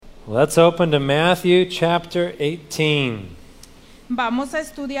Let's open to Matthew chapter 18. Vamos a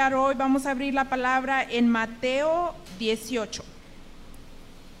estudiar hoy, vamos a abrir la palabra en Mateo 18.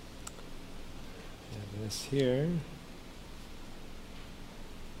 Have this here.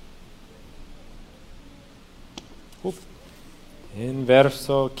 En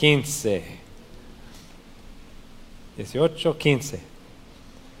verso 15. 18, 15.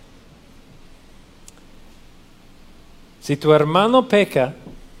 Si tu hermano peca,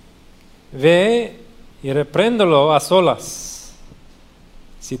 ve y repréndelo a solas.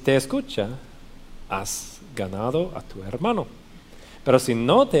 Si te escucha, has ganado a tu hermano. Pero si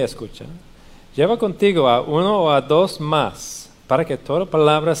no te escucha, lleva contigo a uno o a dos más, para que toda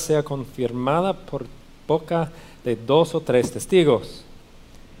palabra sea confirmada por boca de 2 o 3 testigos.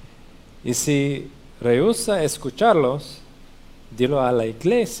 Y si rehúsa escucharlos, dilo a la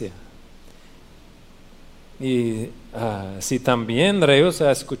iglesia. Y si también rehúsa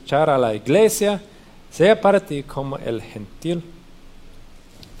escuchar a la iglesia, sea para ti como el gentil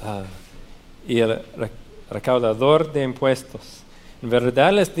y el recaudador de impuestos. En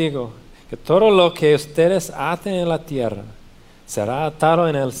verdad les digo que todo lo que ustedes aten en la tierra será atado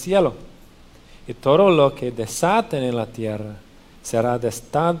en el cielo, y todo lo que desaten en la tierra será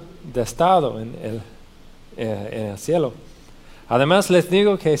desatado en el cielo. Además les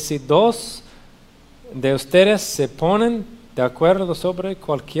digo que si 2 de ustedes se ponen de acuerdo sobre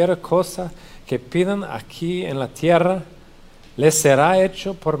cualquier cosa que pidan aquí en la tierra, les será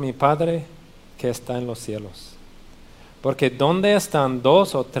hecho por mi Padre que está en los cielos. Porque donde están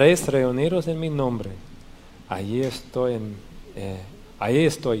 2 o 3 reunidos en mi nombre, allí estoy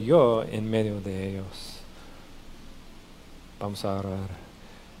yo en medio de ellos. Vamos a orar.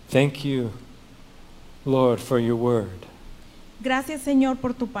 Thank you, Lord, for your word. Gracias, Señor,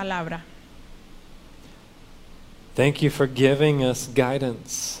 por tu palabra. Thank you for giving us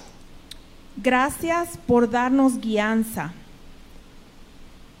guidance. Gracias por darnos guianza.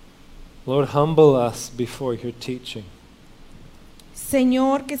 Lord, humble us before your teaching.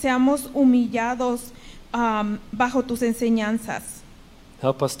 Señor, que seamos humillados bajo tus enseñanzas.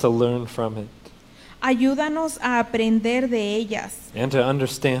 Help us to learn from it Ayúdanos a aprender de ellas and to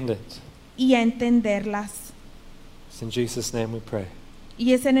understand it. y a entenderlas. It's in Jesus' name we pray.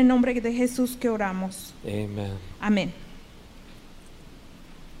 Y es en el nombre de Jesús que oramos. Amen. Amén.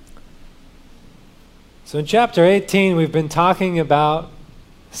 So in chapter 18, we've been talking about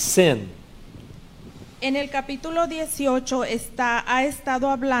sin. En el capítulo 18 ha estado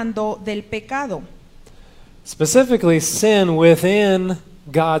hablando del pecado. Specifically, sin within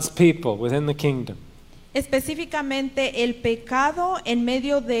God's people, within the kingdom. Específicamente el pecado en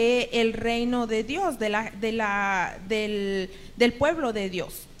medio del reino de Dios, del pueblo de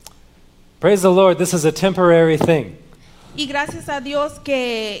Dios. Praise the Lord, this is a temporary thing. Y gracias a Dios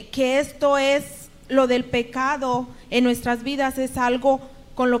que esto es lo del pecado en nuestras vidas, es algo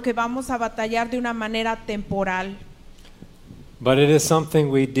con lo que vamos a batallar de una manera temporal. But it is something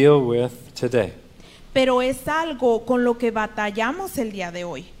we deal with today. Pero es algo con lo que batallamos el día de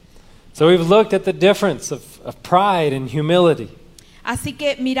hoy. So we've looked at the difference of pride and humility. Así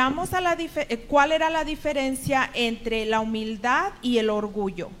que miramos cuál era la diferencia entre la humildad y el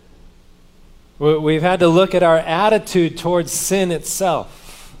orgullo. We've had to look at our attitude towards sin itself.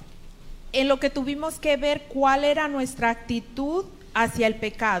 En lo que tuvimos que ver cuál era nuestra actitud hacia el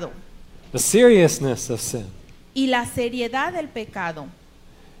pecado. The seriousness of sin. Y la seriedad del pecado.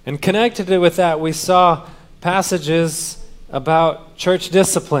 And connected with that, we saw passages about church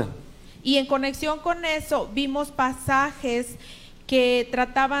discipline. Y en conexión con eso vimos pasajes que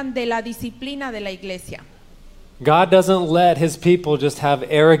trataban de la disciplina de la iglesia. God doesn't let his people just have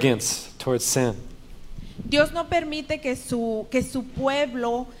arrogance towards sin. Dios no permite que su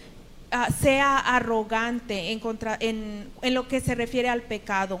pueblo sea arrogante en lo que se refiere al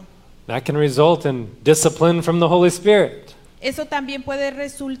pecado. That can result in discipline from the Holy Spirit. Eso también puede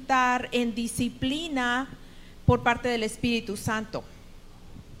resultar en disciplina por parte del Espíritu Santo.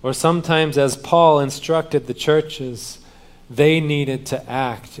 Or sometimes, as Paul instructed the churches, they needed to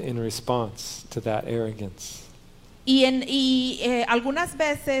act in response to that arrogance. Y algunas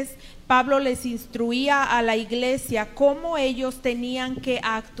veces Pablo les instruía a la iglesia cómo ellos tenían que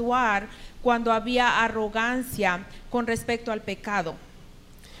actuar cuando había arrogancia con respecto al pecado.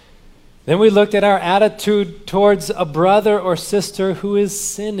 Then we looked at our attitude towards a brother or sister who is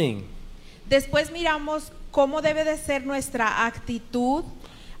sinning. Después miramos cómo debe de ser nuestra actitud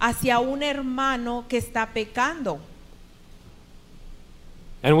hacia un hermano que está pecando.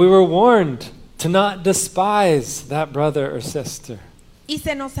 And we were warned to not despise that brother or sister. Y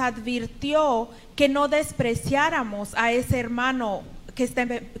se nos advirtió que no despreciáramos a ese hermano que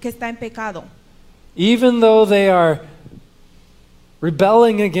está en pecado. Even though they are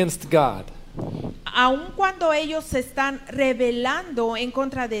rebelling against God, Aun cuando ellos se están rebelando en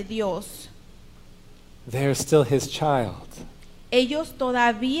contra de Dios, they are still His child. ellos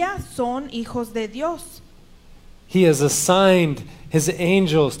todavía son hijos de Dios. He has assigned His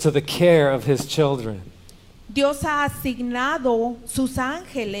angels to the care of His children. Dios ha asignado sus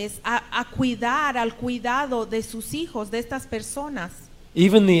ángeles a cuidar, al cuidado de sus hijos, de estas personas.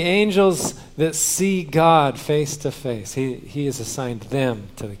 Even the angels that see God face to face, He has assigned them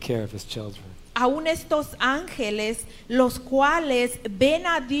to the care of His children. Aún estos ángeles, los cuales ven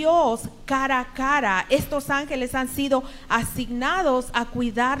a Dios cara a cara, estos ángeles han sido asignados a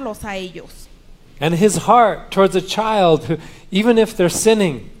cuidarlos a ellos. And His heart towards a child, who, even if they're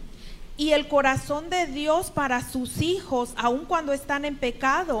sinning, Y el corazón de Dios para sus hijos, aun cuando están en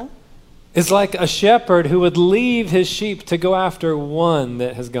pecado, is like a shepherd who would leave his sheep to go after one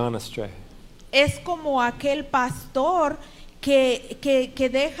that has gone astray. es como aquel pastor que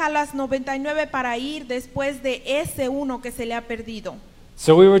deja las 99 para ir después de ese uno que se le ha perdido.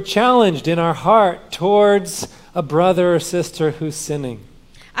 So we were challenged in our heart towards a brother or sister who's sinning.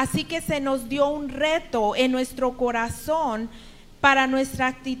 Así que se nos dio un reto en nuestro corazón para nuestra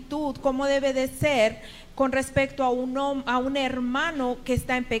actitud, cómo debe de ser con respecto a un hermano que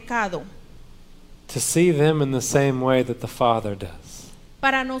está en pecado. To see them in the same way that the Father does.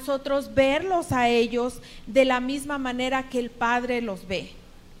 Para nosotros verlos a ellos de la misma manera que el Padre los ve.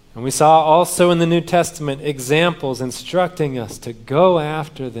 And we saw also in the New Testament examples instructing us to go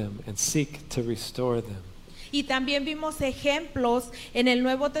after them and seek to restore them. Y también vimos ejemplos en el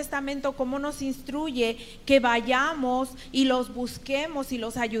Nuevo Testamento cómo nos instruye que vayamos y los busquemos y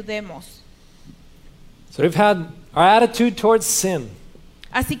los ayudemos. So we've had our attitude towards sin.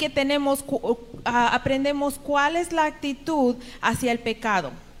 Así que aprendemos cuál es la actitud hacia el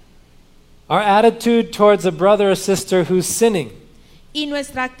pecado. Our attitude towards a brother or sister who's sinning. Y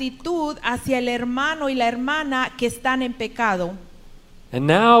nuestra actitud hacia el hermano y la hermana que están en pecado. And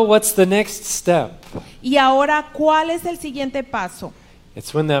now what's the next step? Y ahora, ¿cuál es el siguiente paso?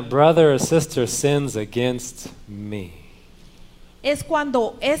 It's when that brother or sister sins against me. Es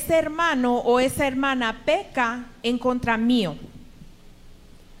cuando ese hermano o esa hermana peca en contra mío.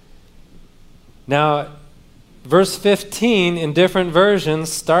 Now, verse 15 in different versions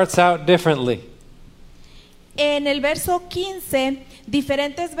starts out differently. En el verso 15,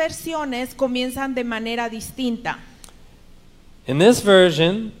 diferentes versiones comienzan de manera distinta. In this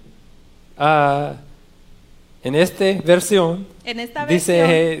version, en esta versión, En esta versión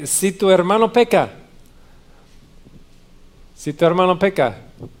dice, si tu hermano peca. Si tu hermano peca.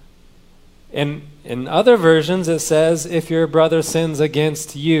 In other versions it says, if your brother sins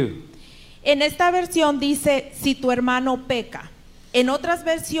against you. En esta versión dice si tu hermano peca. En otras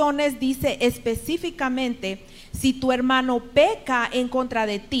versiones dice específicamente si tu hermano peca en contra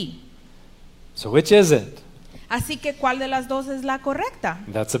de ti. So which is it? Así que ¿cuál de las dos es la correcta?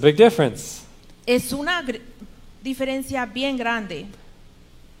 That's a big difference. Es una diferencia bien grande.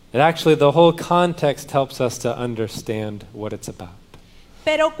 And actually the whole context helps us to understand what it's about.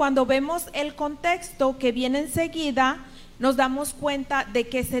 Pero cuando vemos el contexto que viene enseguida, nos damos cuenta de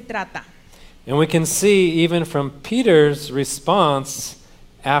qué se trata. And we can see even from Peter's response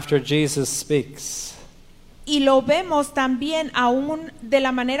after Jesus speaks. Y lo vemos también aún de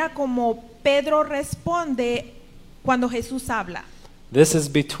la manera como Pedro responde cuando Jesús habla. This is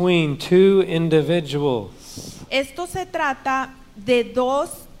between two individuals. Esto se trata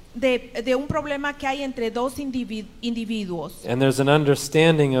de un problema que hay entre dos individuos. And there's an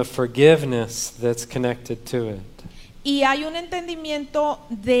understanding of forgiveness that's connected to it. Y hay un entendimiento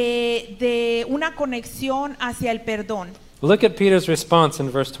de una conexión hacia el perdón. Look at Peter's response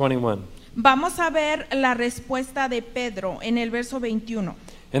in verse 21. Vamos a ver la respuesta de Pedro en el verso 21.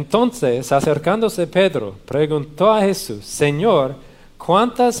 Entonces, acercándose Pedro, preguntó a Jesús, Señor,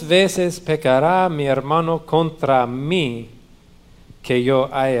 ¿cuántas veces pecará mi hermano contra mí que yo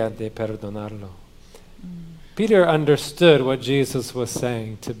haya de perdonarlo? Peter understood what Jesus was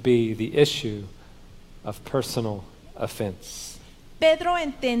saying to be the issue of personal offense. Pedro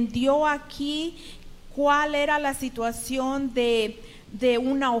entendió aquí cuál era la situación de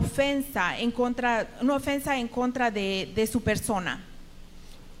una ofensa en contra de su persona.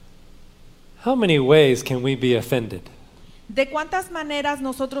 How many ways can we be offended? ¿De cuántas maneras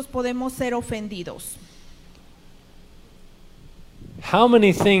nosotros podemos ser ofendidos? How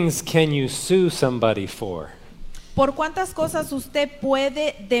many things can you sue somebody for? ¿Por cuántas cosas usted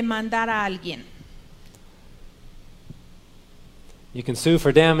puede demandar a alguien? You can sue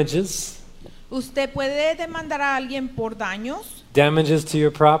for damages. Usted puede demandar a alguien por daños. damages to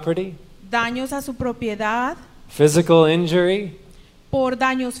your property, daños a su propiedad, physical injury, por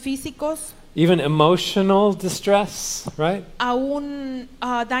daños físicos, even emotional distress, right? aún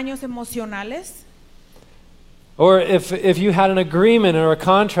daños emocionales. Or if you had an agreement or a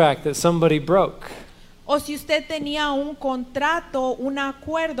contract that somebody broke, O si usted tenía un contrato, un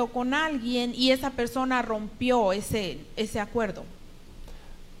acuerdo con alguien y esa persona rompió ese acuerdo.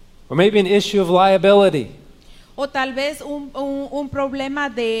 or maybe an issue of liability. O tal vez un problema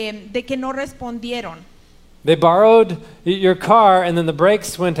de que no respondieron. They borrowed your car and then the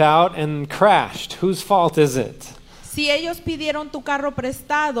brakes went out and crashed. Whose fault is it? Si ellos pidieron tu carro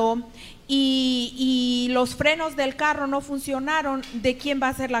prestado y los frenos del carro no funcionaron, ¿de quién va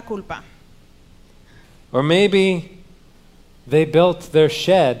a ser la culpa? Or maybe they built their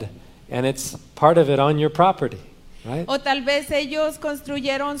shed and it's part of it on your property, right? O tal vez ellos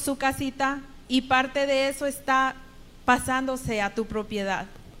construyeron su casita y parte de eso está pasándose a tu propiedad.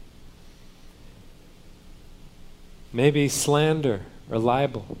 Maybe slander or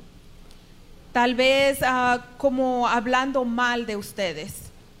libel. Tal vez como hablando mal de ustedes,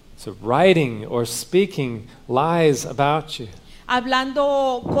 So writing or speaking lies about you.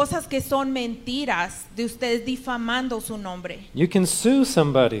 hablando cosas que son mentiras de ustedes, difamando su nombre. You can sue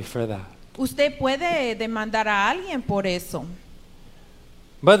somebody for that. Usted puede demandar a alguien por eso.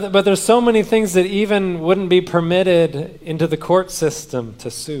 But there's so many things that even wouldn't be permitted into the court system to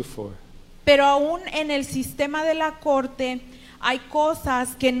sue for. Pero aún en el sistema de la corte hay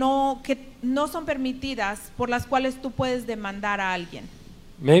cosas que no son permitidas por las cuales tú puedes demandar a alguien.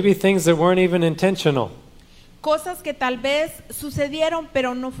 Maybe things that weren't even intentional Cosas que tal vez sucedieron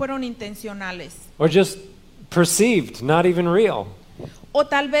pero no fueron intencionales. or just perceived, not even real. O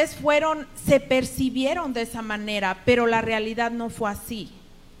tal vez se percibieron de esa manera, pero la realidad no fue así.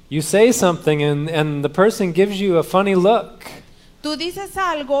 You say something and the person gives you a funny look. Tú dices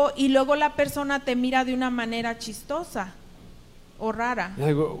algo y luego la persona te mira de una manera chistosa o rara,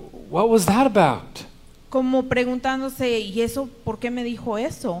 You're like, what was that about? como preguntándose, ¿y eso por qué me dijo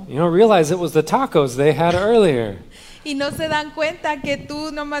eso? You don't realize it was the tacos they had earlier. Y no se dan cuenta que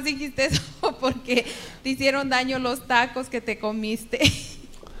tú nomás dijiste eso porque te hicieron daño los tacos que te comiste.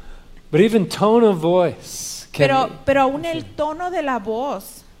 But even tone of voice Pero aún el tono de la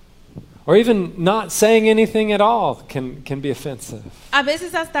voz, or even not saying anything at all can be offensive. a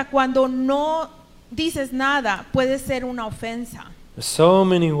veces hasta cuando no dices nada, puede ser una ofensa. There's so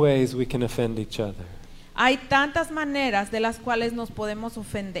many ways we can offend each other. Hay tantas maneras de las cuales nos podemos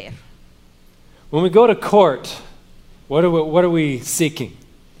ofender. When we go to court, what are we seeking?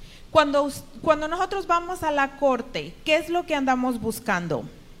 Cuando nosotros vamos a la corte, ¿qué es lo que andamos buscando?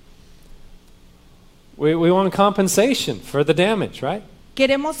 We want compensation for the damage, right?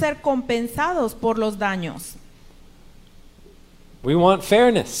 Queremos ser compensados por los daños. We want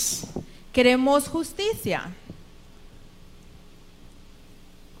fairness. Queremos justicia.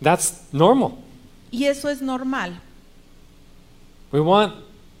 That's normal. Y eso es normal. We want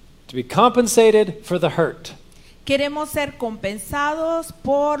to be compensated for the hurt. Queremos ser compensados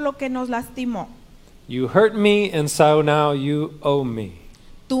por lo que nos lastimó. You hurt me and so now you owe me.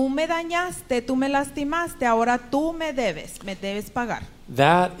 Tú me dañaste, tú me lastimaste, ahora tú me debes pagar.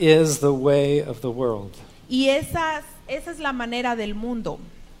 That is the way of the world. Y esa es la manera del mundo.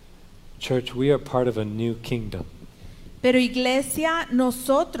 Church, we are part of a new kingdom. Pero iglesia,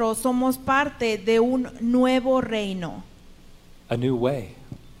 nosotros somos parte de un nuevo reino, A new way.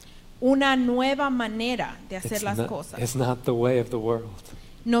 una nueva manera de hacer las It's cosas. not the way of the world.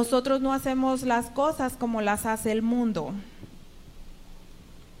 Nosotros no hacemos las cosas como las hace el mundo.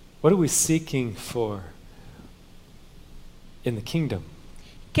 What are we seeking for in the kingdom?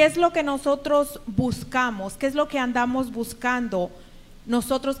 ¿Qué es lo que nosotros buscamos? ¿Qué es lo que andamos buscando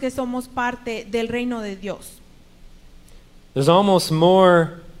nosotros que somos parte del reino de Dios? There's almost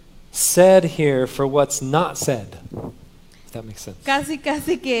more said here for what's not said. If that makes sense. Casi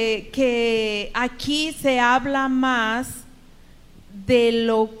que aquí se habla más de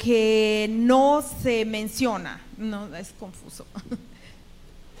lo que no se menciona. No, es confuso.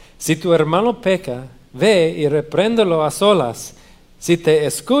 Si tu hermano peca, ve y repréndelo a solas. Si te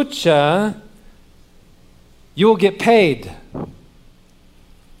escucha, you will get paid.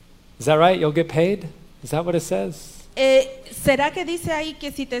 Is that right? You'll get paid? Is that what it says? ¿Será que dice ahí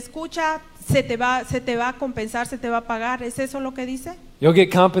que si te escucha se te va a compensar, se te va a pagar? ¿Es eso lo que dice? You'll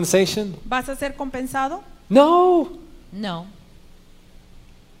get compensation? ¿Vas a ser compensado? No. No.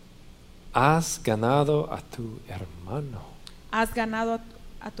 Has ganado a tu hermano. Has ganado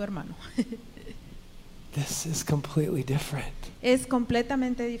a tu hermano. This is completely different. Es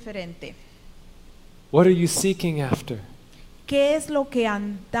completamente diferente. What are you seeking after? qué es lo que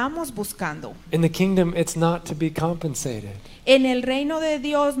andamos buscando. In the kingdom, it's not to be compensated. En el reino de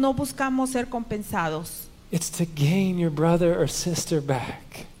Dios no buscamos ser compensados. It's to gain your brother or sister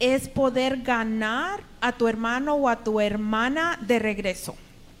back. Es poder ganar a tu hermano o a tu hermana de regreso.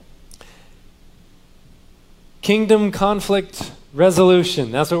 Kingdom conflict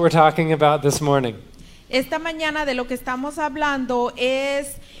resolution. That's what we're talking about this morning. Esta mañana de lo que estamos hablando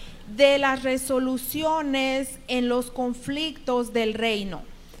es de las resoluciones en los conflictos del reino.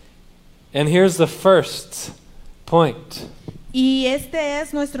 And here's the first point. Y este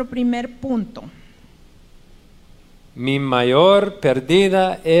es nuestro primer punto. Mi mayor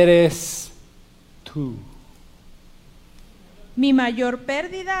perdida eres tú. Mi mayor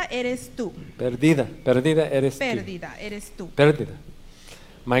pérdida eres tú. Perdida eres tú. Pérdida eres tú. Pérdida.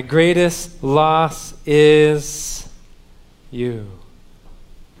 My greatest loss is you.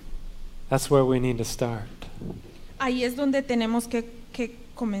 That's where we need to start. Ahí es donde tenemos que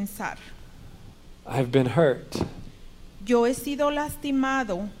comenzar. I've been hurt. Yo he sido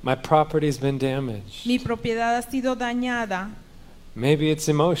lastimado. My property's been damaged. Mi propiedad ha sido dañada. Maybe it's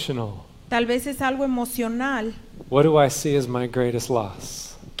emotional. Tal vez es algo emocional. What do I see as my greatest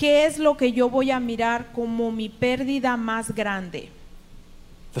loss? ¿Qué es lo que yo voy a mirar como mi pérdida más grande?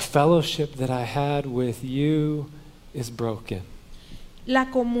 The fellowship that I had with you is broken.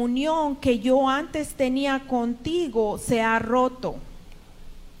 La comunión que yo antes tenía contigo se ha roto.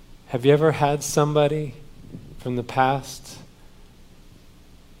 Have you ever had somebody from the past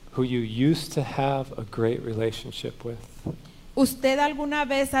who you used to have a great relationship with? ¿Usted alguna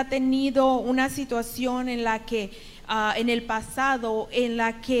vez ha tenido una situación en la que en el pasado en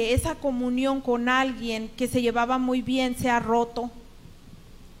la que esa comunión con alguien que se llevaba muy bien se ha roto?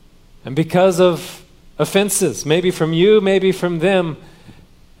 And because of offenses, maybe from you, maybe from them,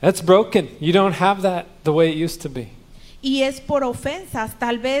 that's broken. You don't have that the way it used to be. Y es por ofensas,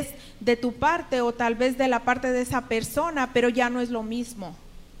 tal vez de tu parte o tal vez de la parte de esa persona, pero ya no es lo mismo.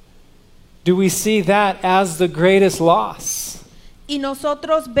 Do we see that as the greatest loss? Y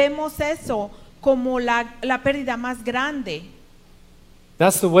nosotros vemos eso como la pérdida más grande.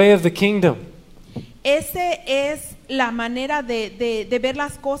 That's the way of the kingdom. Ese es la manera de ver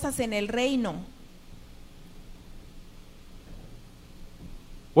las cosas en el reino.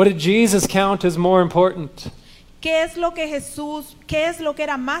 What did Jesus count as more important? ¿Qué es lo que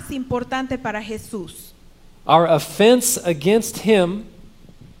era más importante para Jesús? Our offense against him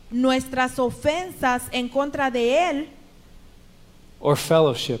Nuestras ofensas en contra de él or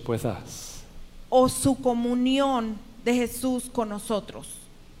fellowship with us? o su comunión de Jesús con nosotros.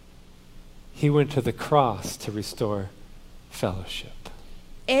 He went to the cross to restore fellowship.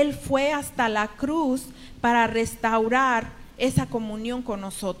 Él fue hasta la cruz para restaurar esa comunión con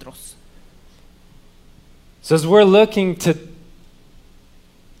nosotros. So as we're looking to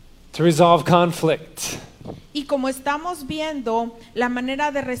resolve conflict, Y como estamos viendo la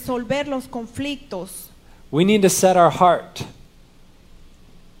manera de resolver los conflictos, we need to set our heart.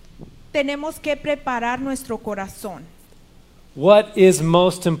 tenemos que preparar nuestro corazón. What is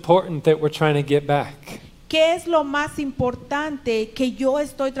most important that we're trying to get back? ¿Qué es lo más importante que yo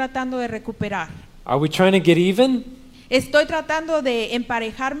estoy tratando de recuperar? Are we trying to get even? ¿Estoy tratando de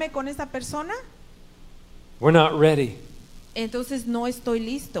emparejarme con esa persona? We're not ready. Entonces no estoy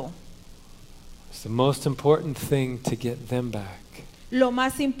listo. It's the most important thing to get them back. Lo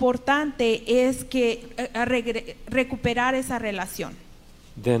más importante es que recuperar esa relación.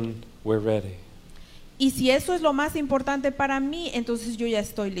 Then we're ready. Y si eso es lo más importante para mí, entonces yo ya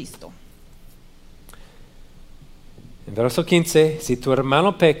estoy listo. En verso 15, si tu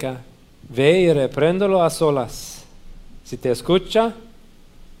hermano peca, ve y repréndelo a solas. Si te escucha,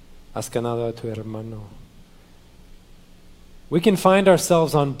 has ganado a tu hermano. We can find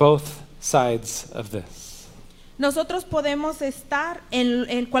ourselves on both sides of this. Nosotros podemos estar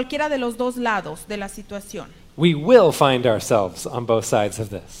en cualquiera de los dos lados de la situación. We will find ourselves on both sides of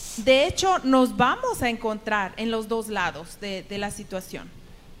this. De hecho, nos vamos a encontrar en los dos lados de la situación.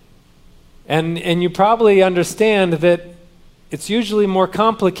 And you probably understand that it's usually more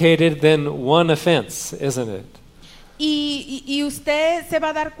complicated than one offense, isn't it? Y usted se va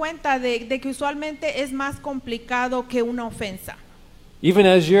a dar cuenta de que usualmente es más complicado que una ofensa. Even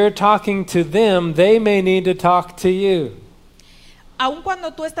as you're talking to them, they may need to talk to you. Aun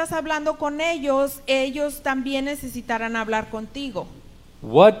cuando tú estás hablando con ellos, ellos también necesitarán hablar contigo.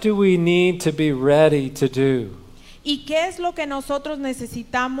 What do we need to be ready to do? ¿Y qué es lo que nosotros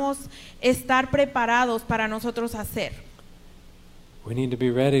necesitamos estar preparados para nosotros hacer? We need to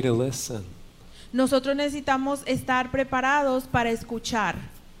be ready to listen. Nosotros necesitamos estar preparados para escuchar.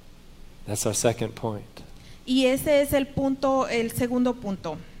 That's our second point. Y ese es el punto, el segundo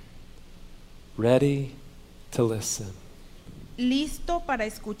punto. Ready to listen. Listo para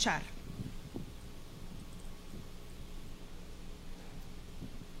escuchar.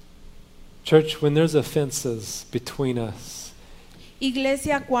 Church, when there's offenses between us,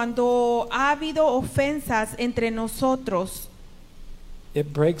 Iglesia, cuando ha habido ofensas entre nosotros,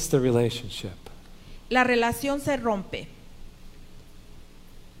 it breaks the relationship. la relación se rompe.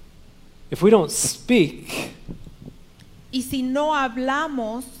 If we don't speak Y si no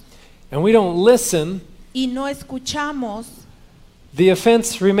hablamos and we don't listen, y no escuchamos, the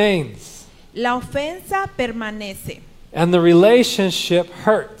offense remains la ofensa permanece and the relationship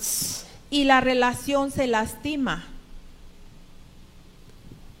hurts. y la relación se lastima.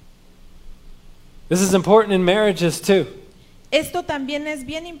 This is important in marriages too. Esto también es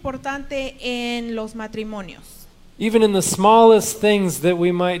bien importante en los matrimonios. Even in the smallest things that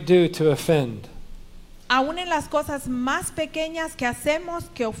we might do to offend. Aún en las cosas más pequeñas que hacemos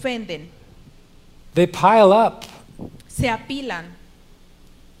que ofenden, They pile up. se apilan.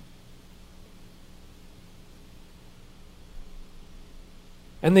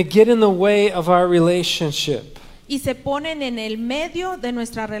 And they get in the way of our relationship. Y se ponen en el medio de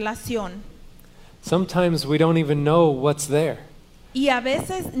nuestra relación. Sometimes we don't even know what's there, Y a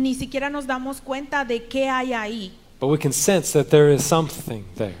veces ni siquiera nos damos cuenta de qué hay ahí. but we can sense that there is something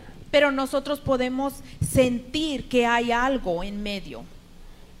there. Pero nosotros podemos sentir que hay algo en medio.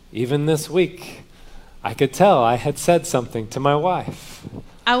 Even this week, I could tell I had said something to my wife.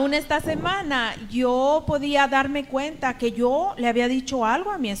 Aún esta semana yo podía darme cuenta que yo le había dicho algo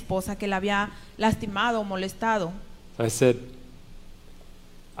a mi esposa que la había lastimado o molestado. So I said,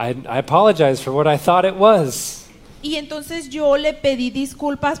 I apologize for what I thought it was. Y entonces yo le pedí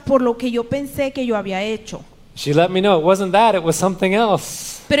disculpas por lo que yo pensé que yo había hecho. She let me know it wasn't that, it was something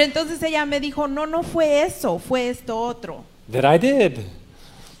else Pero entonces ella me dijo, no, no fue eso, fue esto otro that I did.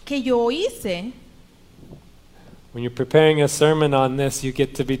 que yo hice. When you're preparing a sermon on this, you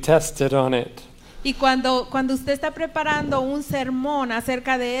get to be tested on it. Y cuando usted está preparando un sermón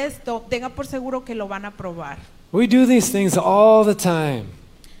acerca de esto, tenga por seguro que lo van a probar. We do these things all the time.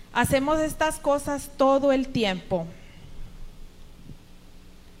 Hacemos estas cosas todo el tiempo.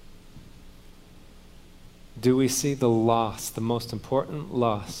 Do we see the loss, the most important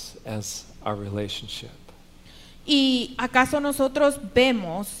loss, as our relationship? ¿Y acaso nosotros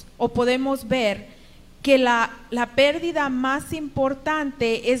vemos o podemos ver que la pérdida más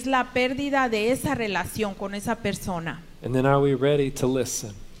importante es la pérdida de esa relación con esa persona? And then are we ready to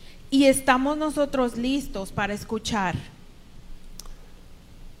listen? Y estamos nosotros listos para escuchar.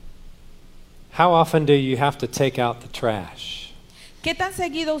 How often do you have to take out the trash? ¿Qué tan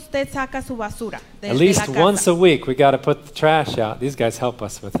seguido usted saca su basura At de least la once casa? a week we got to put the trash out. These guys help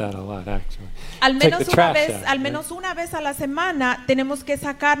us with that a lot, actually. Al Take menos, the trash out, al right? menos una vez a la semana tenemos que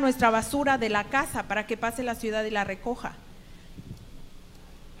sacar nuestra basura de la casa para que pase la ciudad y la recoja.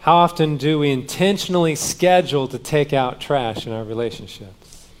 How often do we intentionally schedule to take out trash in our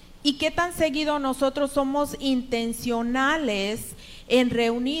relationships? ¿Y qué tan seguido nosotros somos intencionales en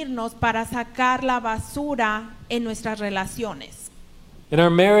reunirnos para sacar la basura en nuestras relaciones? In our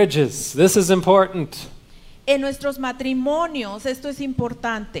marriages, this is important. En nuestros matrimonios esto es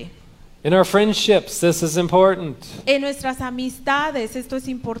importante. In our friendships, this is important. En nuestras amistades esto es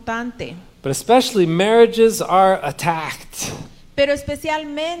importante. But especially marriages are attacked. Pero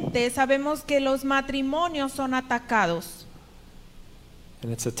especialmente sabemos que los matrimonios son atacados.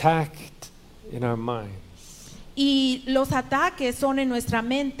 And it's attacked in our minds. Y los ataques son en nuestra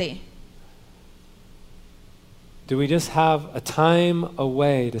mente. Do we just have a time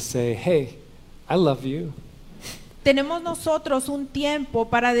away to say, hey, I love you? Tenemos nosotros un tiempo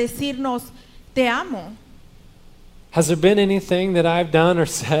para decirnos, te amo. Has there been anything that I've done or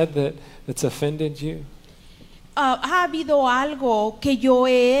said that's offended you? ¿Ha habido algo que yo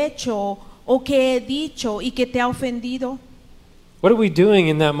he hecho o que he dicho y que te ha ofendido? What are we doing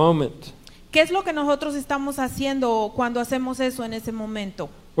in that moment? ¿Qué es lo que nosotros estamos haciendo cuando hacemos eso en ese momento?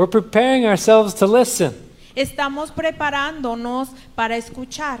 We're preparing ourselves to listen, Estamos preparándonos para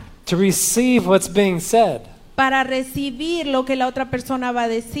escuchar, to receive what's being said. para recibir lo que la otra persona va a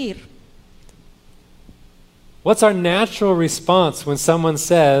decir. What's our natural response when someone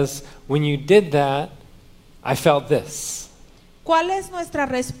says, when you did that, I felt this? ¿Cuál es nuestra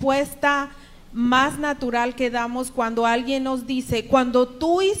respuesta más natural que damos cuando alguien nos dice, cuando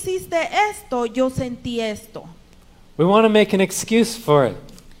tú hiciste esto, yo sentí esto? We want to make an excuse for it.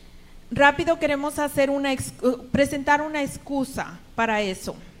 Rápido queremos hacer presentar una excusa para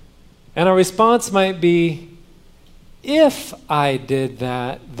eso. And our response might be, if I did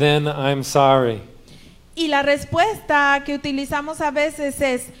that, then I'm sorry. Y la respuesta que utilizamos a veces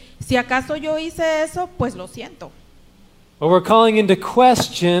es, si acaso yo hice eso, pues lo siento. Or we're calling into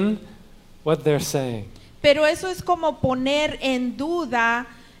question what they're saying. Pero eso es como poner en duda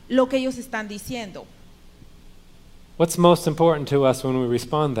lo que ellos están diciendo. What's most important to us when we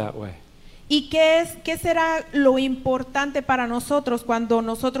respond that way? ¿Y qué será lo importante para nosotros cuando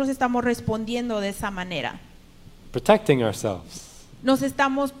nosotros estamos respondiendo de esa manera? Protecting ourselves, Nos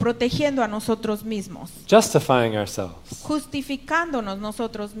estamos protegiendo a nosotros mismos, justifying ourselves. justificándonos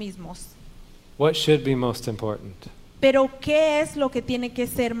nosotros mismos. What should be most important? Pero ¿qué es lo que tiene que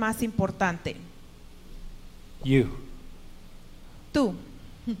ser más importante? You, Tú,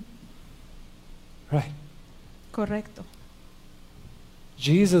 right? correcto.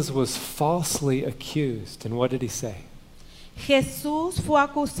 Jesus was falsely accused, and what did he say? Jesús fue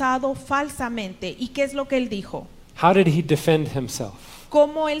acusado falsamente. ¿Y qué es lo que él dijo? How did he defend himself?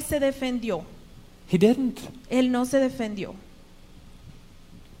 ¿Cómo él se defendió? He didn't. Él no se defendió.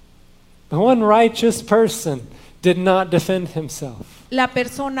 The one righteous person did not defend himself. La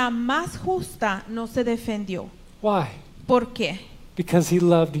persona más justa no se defendió. Why? ¿Por qué? Because he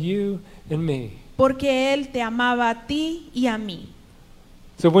loved you and me. Porque él te amaba a ti y a mí.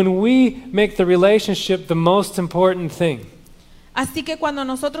 So when we make the relationship the most important thing, Así que cuando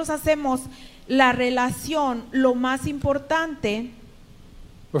nosotros hacemos la relación lo más importante,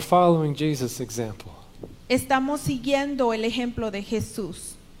 we're following Jesus' example. estamos siguiendo el ejemplo de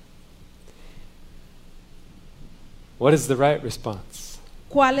Jesús. What is the right response?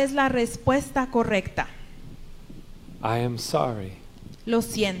 ¿Cuál es la respuesta correcta? I am sorry. Lo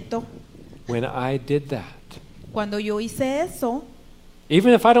siento. When I did that, Cuando yo hice eso,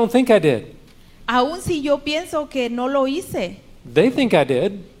 even if I don't think I did, aun si yo pienso que no lo hice, they think I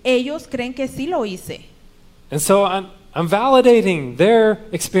did. ellos creen que sí lo hice. And so I'm validating their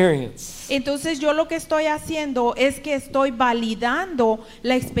experience. Entonces yo lo que estoy haciendo es que estoy validando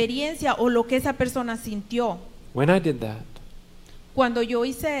la experiencia o lo que esa persona sintió. When I did that, Cuando yo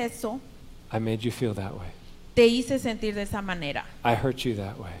hice eso, I made you feel that way. te hice sentir de esa manera. I hurt you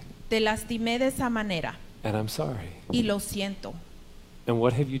that way. Te lastimé de esa manera And I'm sorry. y lo siento. And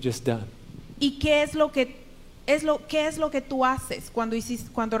what have you just done? ¿Y qué es lo que tú haces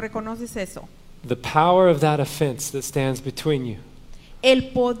cuando reconoces eso? The power of that offense that stands between you El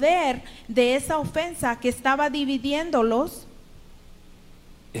poder de esa ofensa que estaba dividiéndolos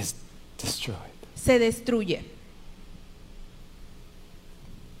is destroyed. se destruye.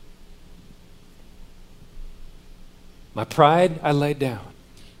 My pride, I laid down.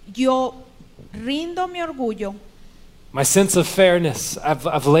 Yo rindo mi orgullo, My sense of fairness,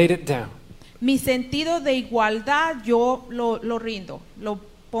 I've laid it down. mi sentido de igualdad yo lo rindo, lo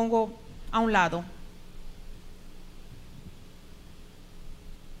pongo a un lado.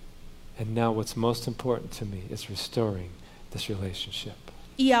 And now what's most important to me is restoring this relationship.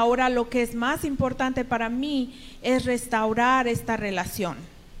 Y ahora lo que es más importante para mí es restaurar esta relación.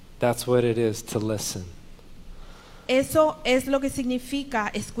 That's what it is to listen. Eso es lo que significa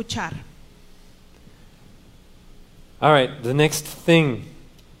escuchar. All right, the next thing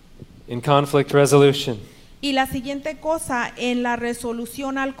in conflict resolution. Y la siguiente cosa en la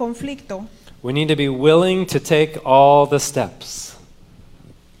resolución al conflicto, We need to be willing to take all the steps.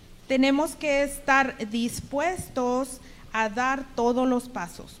 tenemos que estar dispuestos a dar todos los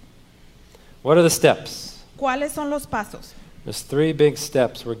pasos. What are the steps? ¿Cuáles son los pasos? There's 3 big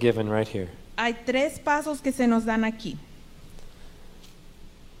steps we're given right here. Hay 3 pasos que se nos dan aquí.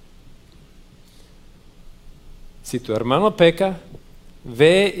 Si tu hermano peca,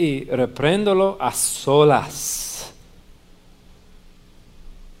 ve y repréndolo a solas.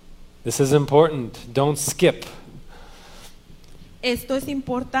 This is important. Don't skip. Esto es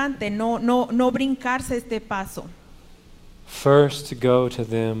importante, no brincarse este paso. First, go to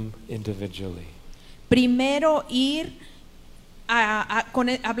them individually. Primero ir a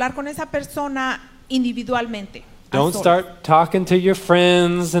hablar con esa persona individualmente. a Don't solas. start talking to your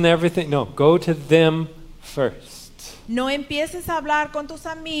friends and everything. No, go to them first. No empieces a hablar con tus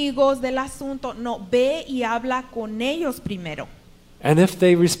amigos del asunto, no, ve y habla con ellos primero. And if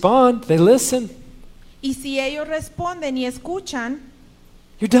they respond, they listen. Y si ellos responden y escuchan,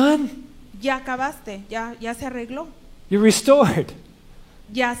 You're done. ya acabaste, ya se arregló, You're restored.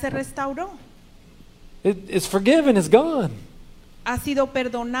 ya se restauró, It's forgiven. It's gone. ha sido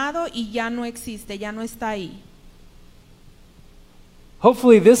perdonado y ya no existe, ya no está ahí.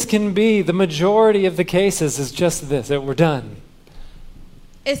 Hopefully this can be the majority of the cases is just this, that we're done.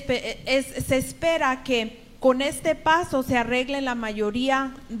 Se espera que con este paso se arregle la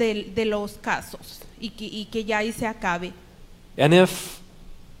mayoría de los casos y que ya ahí se acabe. And if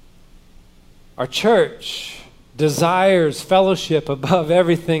our church desires fellowship above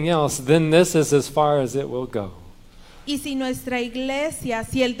everything else, then this is as far as it will go. Y si nuestra iglesia,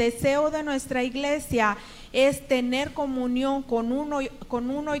 si el deseo de nuestra iglesia es tener comunión con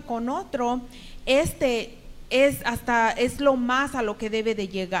uno y con otro, este es lo más a lo que debe de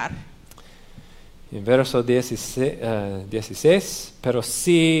llegar. En verso 16, pero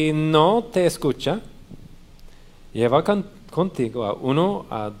si no te escucha, lleva contigo a uno,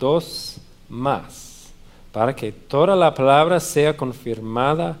 a dos más, para que toda la palabra sea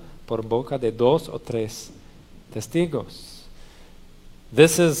confirmada por boca de 2 o 3 testigos.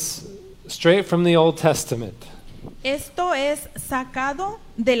 This is straight from the Old Testament. Esto es sacado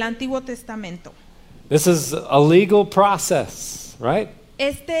del Antiguo Testamento. This is a legal process, right?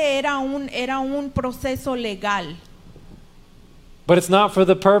 Este era un proceso legal, But it's not for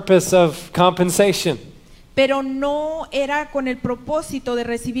the purpose of compensation. pero no era con el propósito de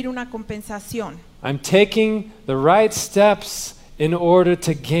recibir una compensación. I'm taking the right steps in order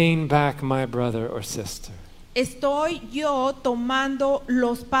to gain back my brother or sister. Estoy yo tomando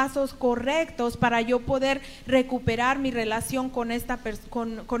los pasos correctos para yo poder recuperar mi relación con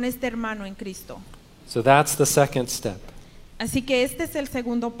este hermano en Cristo. So that's the second step. Así que este es el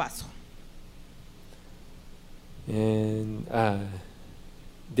segundo paso. En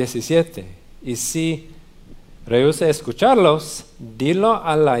 17. Y si rehúsa escucharlos, dilo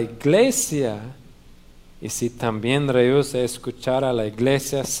a la iglesia. Y si también rehúsa escuchar a la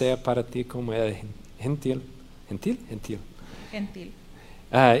iglesia, sea para ti como el gentil.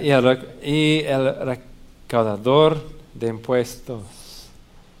 Y el recaudador de impuestos.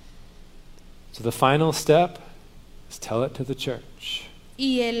 So the final step is tell it to the church.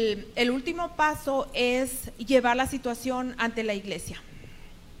 Y el último paso es llevar la situación ante la iglesia.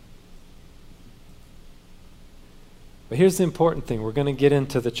 But here's the important thing. We're going to get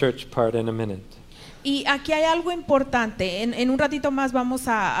into the church part in a minute. Y aquí hay algo importante. En un ratito más vamos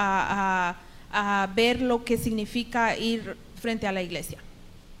a ver lo que significa ir frente a la iglesia.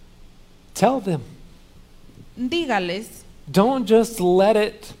 Tell them. Dígales, Don't just let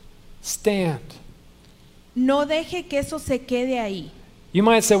it stand. no deje que eso se quede ahí. You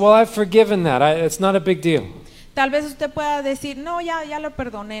might say, well, I've forgiven that. It's not a big deal. Tal vez usted pueda decir, no, ya lo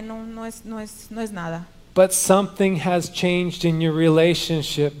perdoné, no es nada. But something has changed in your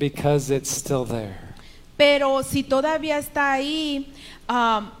relationship because it's still there. Pero si todavía está ahí,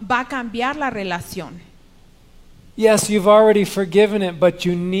 va a cambiar la relación. Yes, you've already forgiven it, but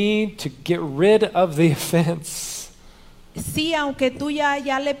you need to get rid of the offense. Sí, aunque tú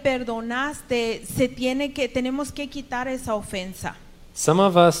ya le perdonaste, tenemos que quitar esa ofensa. Some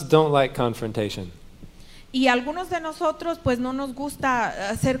of us don't like confrontation. Y algunos de nosotros pues no nos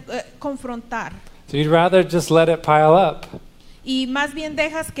gusta confrontar. So you'd rather just let it pile up. Y más bien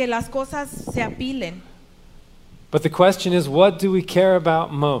dejas que las cosas se apilen. But the question is, what do we care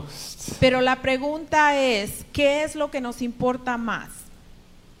about most? Pero la pregunta es, ¿qué es lo que nos importa más?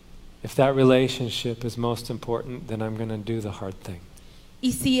 If that relationship is most important, then I'm going to do the hard thing.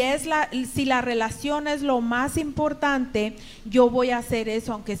 Y si la relación es lo más importante, yo voy a hacer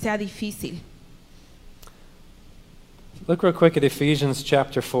eso aunque sea difícil. Look real quick at Ephesians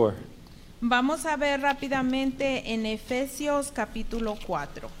chapter 4. Vamos a ver rápidamente en Efesios capítulo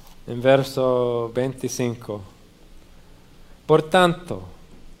 4. En verso 25. Por tanto,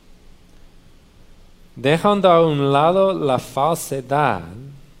 dejando a un lado la falsedad,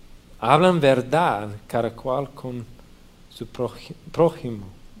 hablan verdad cada cual con su prójimo,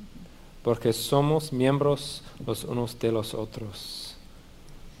 porque somos miembros los unos de los otros.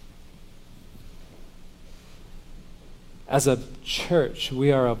 As a church,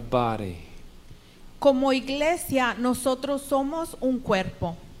 we are a body. Como iglesia, nosotros somos un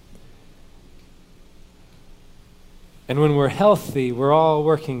cuerpo. And when we're healthy, we're all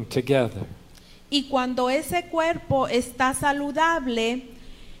working together. Y cuando ese cuerpo está saludable,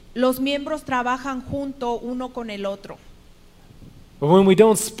 los miembros trabajan junto uno con el otro. But when we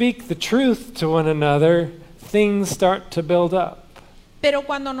don't speak the truth to one another, things start to build up. Pero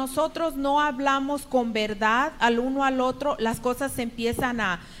cuando nosotros no hablamos con verdad al uno al otro, las cosas se empiezan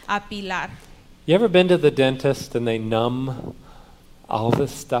a apilar. You ever been to the dentist and they numb all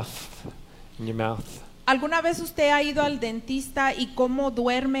this stuff in your mouth? ¿Alguna vez usted ha ido al dentista y cómo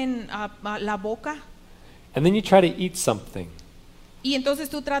duermen la boca? And then you try to eat something. Y entonces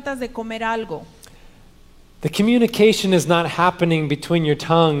tú tratas de comer algo. The communication is not happening between your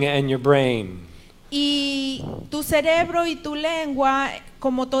tongue and your brain. Y tu cerebro y tu lengua,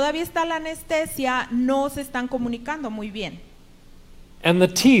 como todavía está la anestesia, no se están comunicando muy bien. And the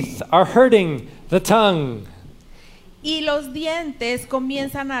teeth are hurting the tongue. Y los dientes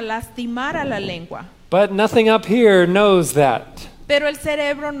comienzan a lastimar a la lengua. But nothing up here knows that. Pero el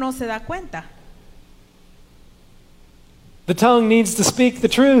cerebro no se da cuenta. The tongue needs to speak the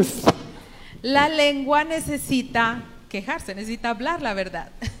truth. La lengua necesita quejarse, necesita hablar la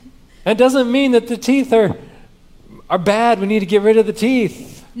verdad. That doesn't mean that the teeth are bad. We need to get rid of the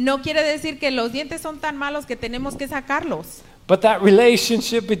teeth. No quiere decir que los dientes son tan malos que tenemos que sacarlos. But that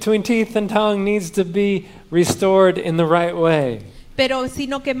relationship between teeth and tongue needs to be restored in the right way. Pero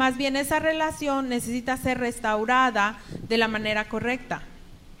sino que más bien esa relación necesita ser restaurada de la manera correcta.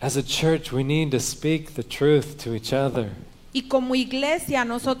 As a church, we need to speak the truth to each other. Y como iglesia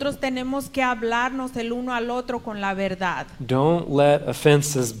nosotros tenemos que hablarnos el uno al otro con la verdad. Don't let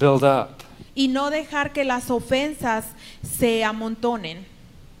offenses build up. Y no dejar que las ofensas se amontonen.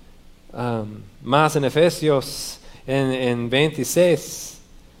 Más en Efesios en 26,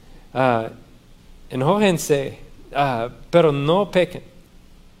 enójense, pero no pequen.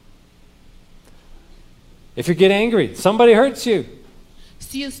 If you get angry, somebody hurts you.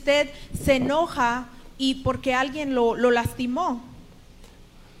 Si usted se enoja y porque alguien lo lastimó,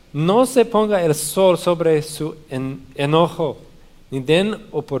 no se ponga el sol sobre su enojo, ni den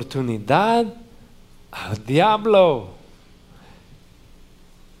oportunidad al diablo.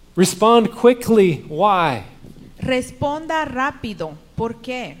 Respond quickly. Why? Responda rápido. ¿Por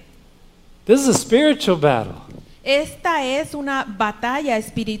qué? This is a spiritual battle. Esta es una batalla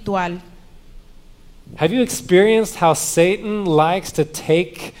espiritual. Have you experienced how Satan likes to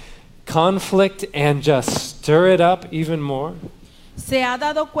take conflict and just stir it up even more? ¿Se ha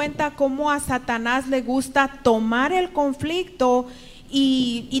dado cuenta cómo a Satanás le gusta tomar el conflicto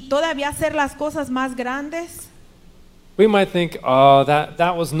y todavía hacer las cosas más grandes? We might think, oh,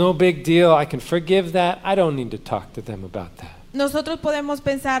 that was no big deal. I can forgive that. I don't need to talk to them about that. Nosotros podemos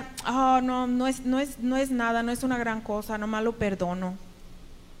pensar, oh, no es nada, no es una gran cosa, nomás lo perdono.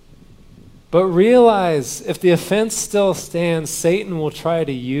 But realize if the offense still stands, Satan will try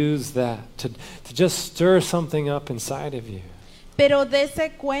to use that to just stir something up inside of you. Pero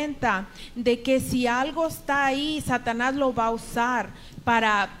dese cuenta de que si algo está ahí, Satanás lo va a usar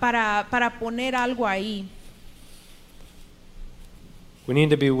para poner algo ahí. We need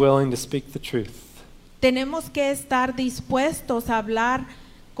to be willing to speak the truth. Tenemos que estar dispuestos a hablar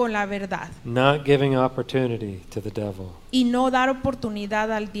con la verdad. Not giving opportunity to the devil. Y no dar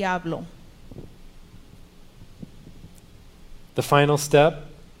oportunidad al diablo. The final step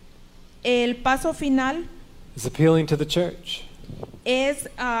El paso final is appealing to the church. es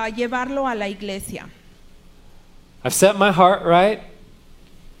llevarlo a la iglesia. I've set my heart right.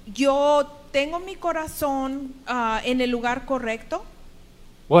 Yo tengo mi corazón en el lugar correcto.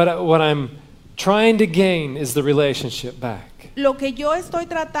 What I'm trying to gain is the relationship back. Lo que yo estoy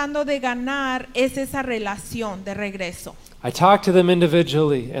tratando de ganar es esa relación de regreso. I talk to them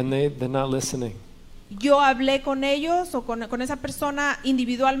individually and they're not listening. Yo hablé con ellos o con esa persona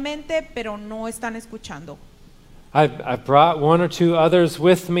individualmente, pero no están escuchando. I've brought one or two others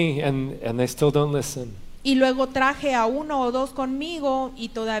with me and they still don't listen. Y luego traje a uno o dos conmigo y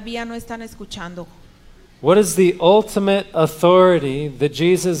todavía no están escuchando. What is the ultimate authority that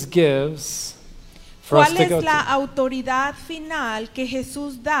Jesus gives for us ¿Cuál to go es la to? autoridad final que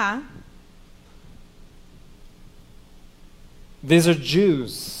Jesús da? These are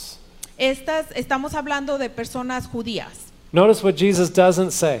Jews. Estamos hablando de personas judías. Notice what Jesus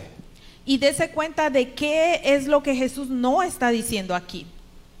doesn't say. Y dése cuenta de qué es lo que Jesús no está diciendo aquí.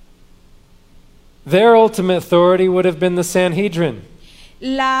 Their ultimate authority would have been the Sanhedrin.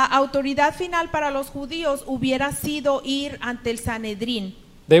 La autoridad final para los judíos hubiera sido ir ante el Sanedrín,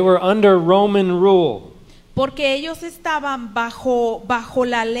 They were under Roman rule. porque ellos estaban bajo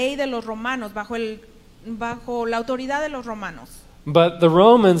la ley de los romanos, bajo la autoridad de los romanos. But the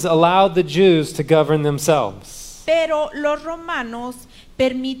Romans allowed the Jews to govern themselves. Pero los romanos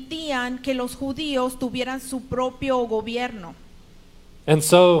permitían que los judíos tuvieran su propio gobierno. And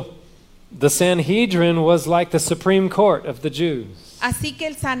so the Sanhedrin was like the Supreme Court of the Jews. Así que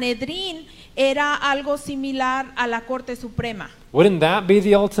el Sanedrín era algo similar a la Corte Suprema. Wouldn't that be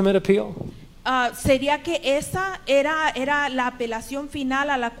the ultimate appeal? ¿Sería que esa era la apelación final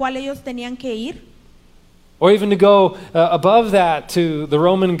a la cual ellos tenían que ir? Or even to go above that to the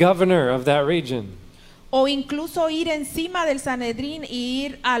Roman governor of that region? O incluso ir encima del Sanedrín y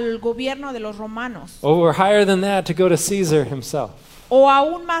ir al gobierno de los romanos. Or higher than that to go to Caesar himself? O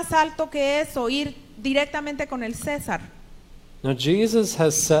aún más alto que eso, ir directamente con el César. Now Jesus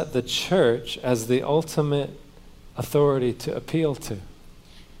has set the church as the ultimate authority to appeal to.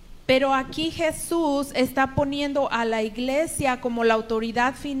 Pero aquí Jesús está poniendo a la iglesia como la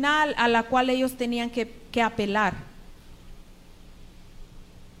autoridad final a la cual ellos tenían que apelar.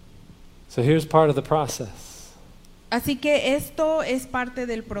 So here's part of the process. Así que esto es parte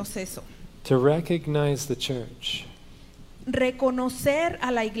del proceso. To recognize the church. Reconocer a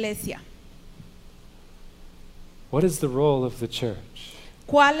la iglesia. What is the role of the church?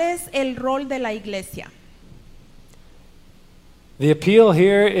 ¿Cuál es el rol de la iglesia? The appeal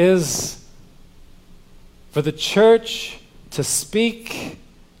here is for the church to speak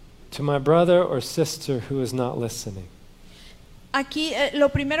to my brother or sister who is not listening. Aquí lo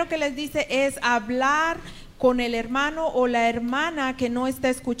primero que les dice es hablar con el hermano o la hermana que no está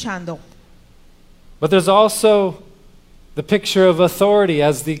escuchando. But there's also the picture of authority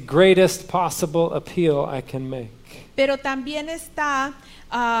as the greatest possible appeal I can make. Pero también está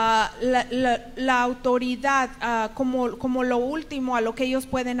la autoridad como lo último a lo que ellos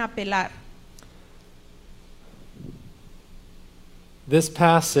pueden apelar. This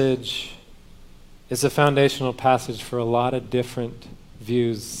passage is a foundational passage for a lot of different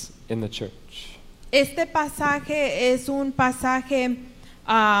views in the church. Este pasaje es un pasaje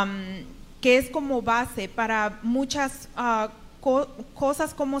que es como base para muchas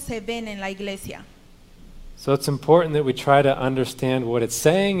cosas como se ven en la iglesia. So it's important that we try to understand what it's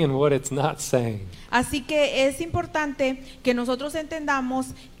saying and what it's not saying. Así que es importante que nosotros entendamos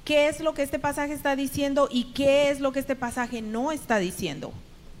qué es lo que este pasaje está diciendo y qué es lo que este pasaje no está diciendo.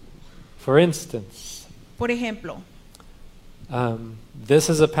 For instance, por ejemplo, this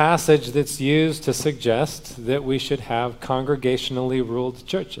is a passage that's used to suggest that we should have congregationally ruled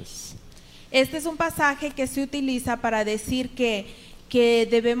churches. Este es un pasaje que se utiliza para decir que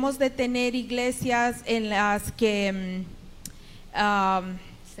debemos de tener iglesias en las que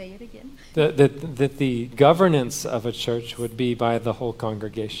say it again. That the governance of a church would be by the whole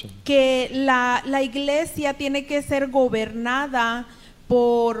congregation. Que la iglesia tiene que ser gobernada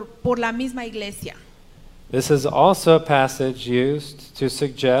por la misma iglesia. This is also a passage used to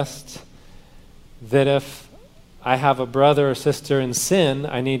suggest that if I have a brother or sister in sin,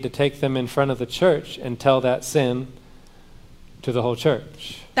 I need to take them in front of the church and tell that sin to the whole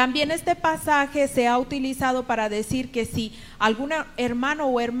church. También este pasaje se ha utilizado para decir que si algún hermano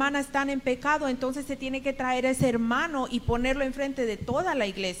o hermana están en pecado, entonces se tiene que traer a ese hermano y ponerlo enfrente de toda la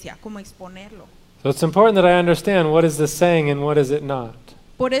iglesia, como exponerlo. So it's important that I understand what is this saying and what is it not.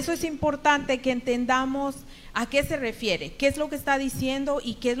 Por eso es importante que entendamos a qué se refiere, qué es lo que está diciendo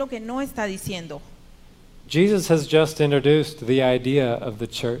y qué es lo que no está diciendo. Jesus has just introduced the idea of the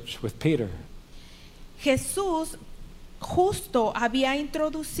church with Peter. Jesús justo había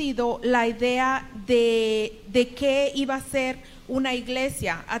introducido la idea de qué iba a ser una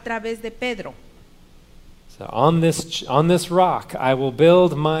iglesia a través de Pedro. So on this rock I will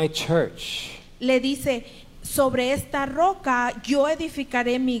build my church. Le dice, sobre esta roca yo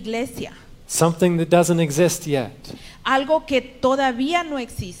edificaré mi iglesia. Something that doesn't exist yet. Algo que todavía no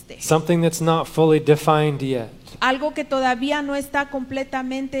existe. Something that's not fully defined yet. Algo que todavía no está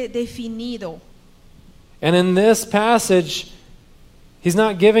completamente definido. And in this passage, he's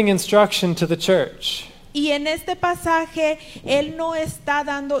not giving instruction to the church. Y en este pasaje él no está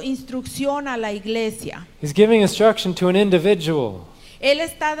dando instrucción a la iglesia. He's giving instruction to an individual. Él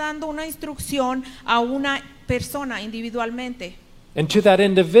está dando una instrucción a una persona individualmente. And to that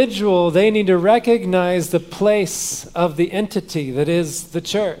individual, they need to recognize the place of the entity that is the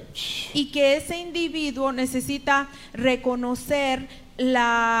church. Y que ese individuo necesita reconocer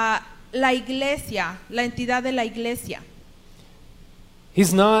la iglesia, la entidad de la iglesia.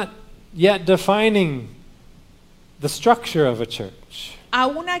 He's not yet defining the structure of a church.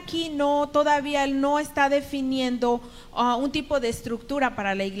 Aún aquí todavía él no está definiendo un tipo de estructura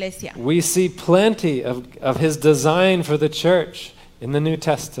para la iglesia. We see plenty of his design for the church in the New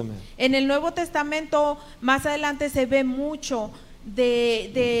Testament. En el Nuevo Testamento más adelante se ve mucho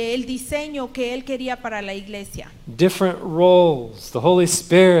de el diseño que él quería para la iglesia. Different roles, the Holy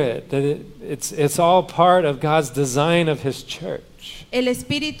Spirit, it's all part of God's design of his church. El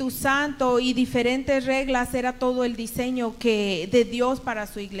Espíritu Santo y diferentes reglas era todo el diseño de Dios para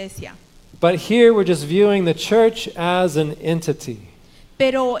su iglesia. But here we're just viewing the church as an entity.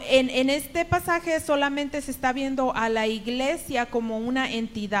 Pero en este pasaje solamente se está viendo a la iglesia como una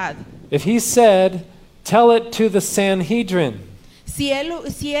entidad. If he said, tell it to the Sanhedrin, si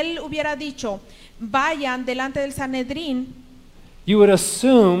él hubiera dicho, vayan delante del Sanedrín, you would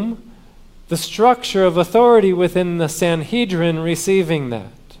assume the structure of authority within the Sanhedrin receiving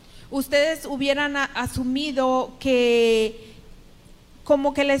that. Ustedes hubieran asumido que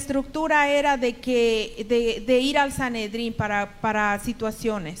como que la estructura era de ir al Sanedrín para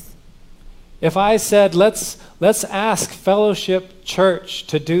situaciones. If I said, let's ask Fellowship Church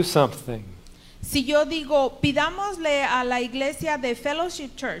to do something. Si yo digo, pidámosle a la iglesia de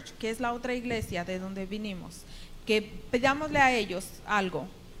Fellowship Church, que es la otra iglesia de donde vinimos, que pidámosle a ellos algo.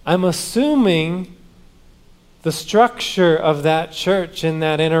 I'm assuming the structure of that church in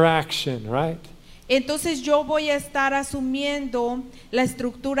that interaction, right? Entonces yo voy a estar asumiendo la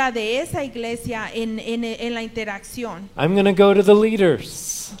estructura de esa iglesia en la interacción. I'm going to go to the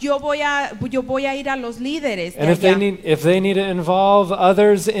leaders. Yo voy a ir a los líderes de And allá. if they need to involve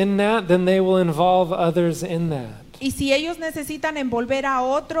others in that, then they will involve others in that. Y si ellos necesitan envolver a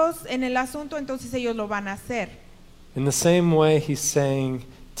otros en el asunto, entonces ellos lo van a hacer. In the same way, he's saying,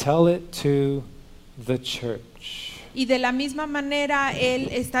 tell it to the church. Y de la misma manera él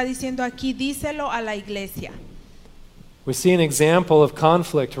está diciendo aquí, díselo a la iglesia. We see an example of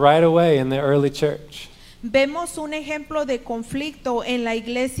conflict right away in the early church. Vemos un ejemplo de conflicto en la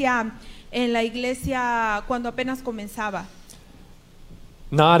iglesia cuando apenas comenzaba.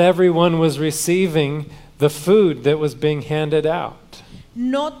 Not everyone was receiving the food that was being handed out.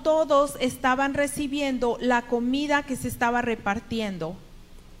 No todos estaban recibiendo la comida que se estaba repartiendo.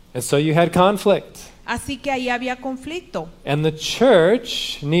 And so you had conflict. Así que ahí había conflicto. And the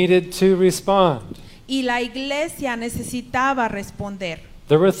church needed to respond. Y la iglesia necesitaba responder.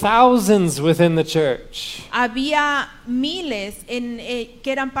 There were thousands within the church. Había miles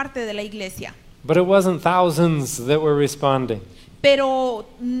que eran parte de la iglesia. But it wasn't thousands that were responding. Pero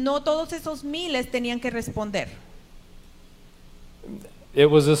no todos esos miles tenían que responder. It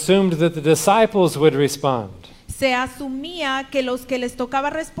was assumed that the disciples would respond. Se asumía que los que les tocaba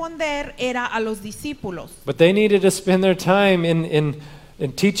responder era a los discípulos. But they needed to spend their time in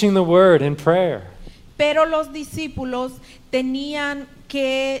teaching the word and prayer. Pero los discípulos tenían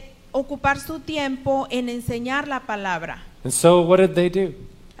que ocupar su tiempo en enseñar la palabra. And so what did they do?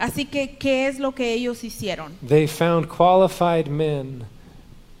 Así que, ¿qué es lo que ellos hicieron? They found qualified men,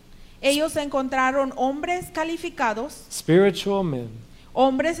 Ellos encontraron hombres calificados, spiritual men,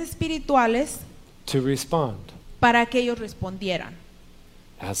 hombres espirituales, to respond para que ellos respondieran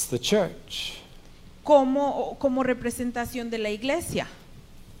as the church. como representación de la iglesia.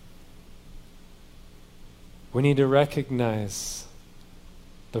 We need to recognize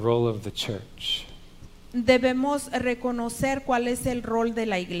the role of the church. Debemos reconocer cuál es el rol de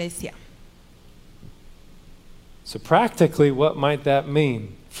la iglesia. So practically, what might that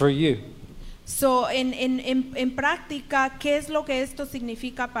mean for you? So, en práctica, ¿qué es lo que esto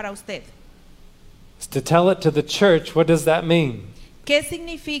significa para usted? To tell it to the church, what does that mean? ¿Qué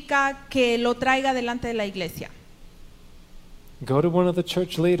significa que lo traiga delante de la iglesia? Go to one of the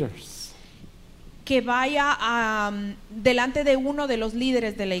church leaders. Que vaya delante de uno de los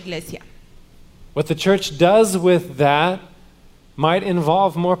líderes de la iglesia. What the church does with that might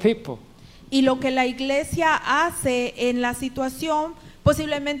involve more people. Y lo que la iglesia hace en la situación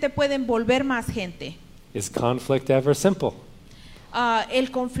posiblemente puede envolver más gente. Is conflict ever simple?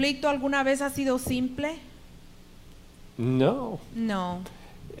 ¿El conflicto alguna vez ha sido simple? No. No.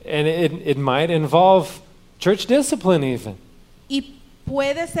 And it might involve church discipline even. Y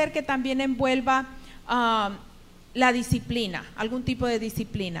puede ser que también envuelva la disciplina, algún tipo de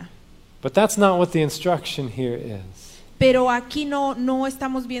disciplina. But that's not what the instruction here is. Pero aquí no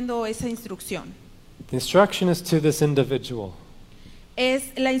estamos viendo esa instrucción. The instruction is to this individual.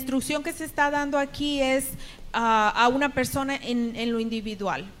 La instrucción que se está dando aquí es a una persona en lo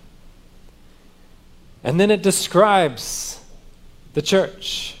individual. And then it describes the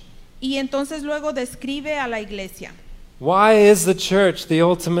church. Y entonces luego describe a la iglesia. Why is the church the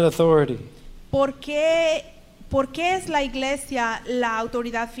ultimate authority? ¿Por qué es la iglesia la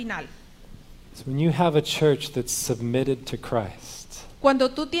autoridad final? So when you have a church that's submitted to Christ, Cuando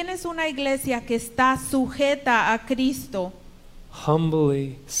tú tienes una iglesia que está sujeta a Cristo,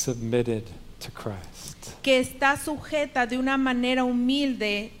 humbly submitted to Christ, que está sujeta de una manera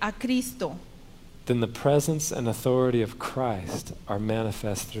humilde a Cristo, then the presence and authority of Christ are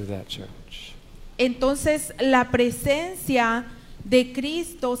manifest through that church. entonces la presencia de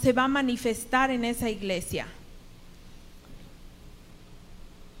Cristo se va a manifestar en esa iglesia.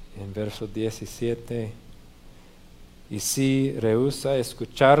 En verso 17, y si rehúsa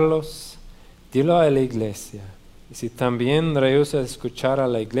escucharlos, dilo a la iglesia. Y si también rehúsa escuchar a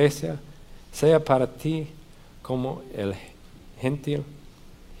la iglesia, sea para ti como el gentil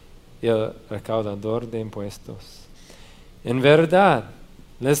y el recaudador de impuestos. En verdad,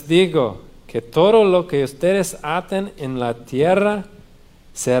 les digo que todo lo que ustedes aten en la tierra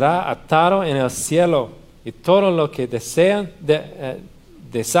será atado en el cielo, y todo lo que desaten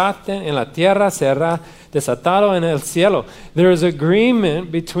en la tierra será desatado en el cielo. There is agreement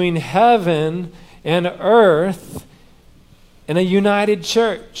between heaven and earth in a united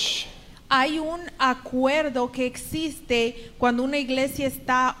church. Hay un acuerdo que existe cuando una iglesia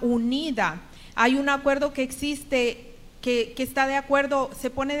está unida. Hay un acuerdo que existe que está de acuerdo, se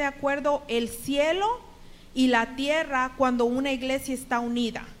pone de acuerdo el cielo y la tierra cuando una iglesia está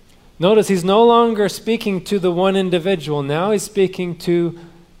unida. Notice he's no longer speaking to the one individual. Now he's speaking to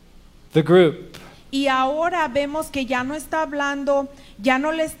the group. Y ahora vemos que ya no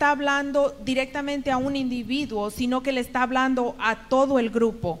le está hablando directamente a un individuo, sino que le está hablando a todo el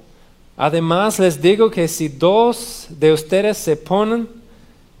grupo. Además les digo que si dos de ustedes se ponen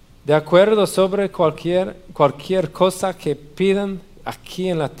de acuerdo sobre cualquier cosa que pidan aquí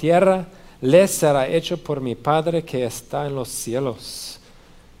en la tierra, les será hecho por mi Padre que está en los cielos.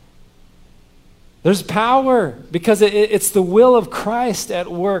 There's power because it's the will of Christ at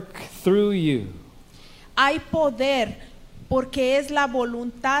work through you. Hay poder porque es la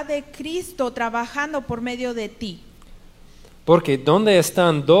voluntad de Cristo trabajando por medio de ti. Porque donde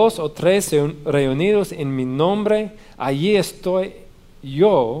están dos o tres reunidos en mi nombre, allí estoy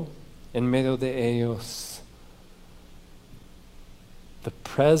yo en medio de ellos. The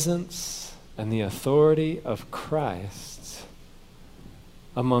presence and the authority of Christ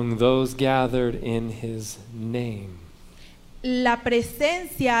among those gathered in his name. La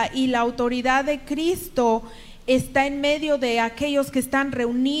presencia y la autoridad de Cristo está en medio de aquellos que están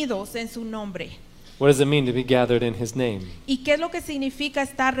reunidos en su nombre. What does it mean to be gathered in his name? ¿Y qué es lo que significa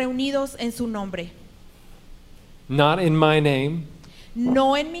estar reunidos en su nombre? Not in my name,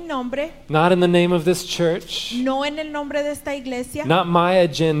 No en mi nombre, not in the name of this church, no en el nombre de esta iglesia, not my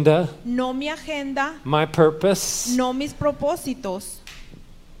agenda, no mi agenda, my purpose, no mis propósitos,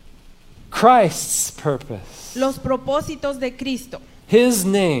 Christ's purpose, los propósitos de Cristo, his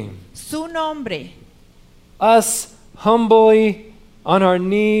name, su nombre, us humbly on our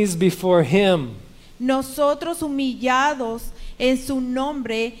knees before him. nosotros humillados en su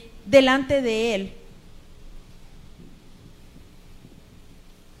nombre delante de Él.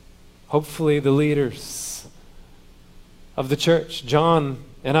 Hopefully the leaders of the church, John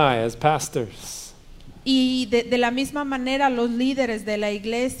and I as pastors, Y de la misma manera los líderes de la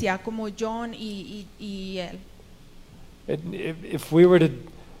iglesia como John y él. if we were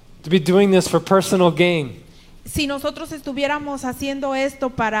to be doing this for personal gain, Si nosotros estuviéramos haciendo esto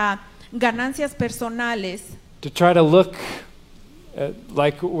para ganancias personales, to try to look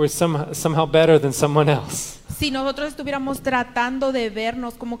like we're somehow better than someone else, si nosotros estuviéramos tratando de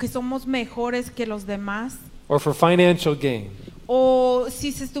vernos como que somos mejores que los demás, or for financial gain, o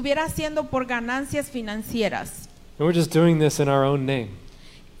si se estuviera haciendo por ganancias financieras, and we're just doing this in our own name,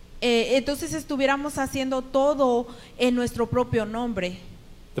 entonces estuviéramos haciendo todo en nuestro propio nombre.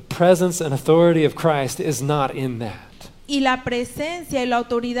 the presence and authority of Christ is not in that. Y la presencia y la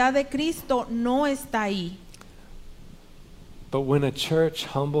autoridad de Cristo no está ahí. But when a church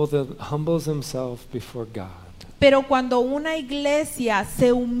humbles himself before God, Pero cuando una iglesia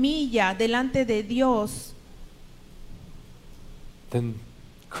se humilla delante de Dios, then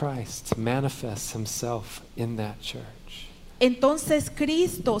Christ manifests himself in that church. entonces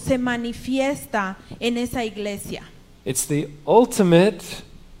Cristo se manifiesta en esa iglesia. It's the ultimate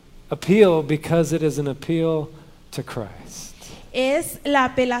appeal because it is an appeal to Christ. Es la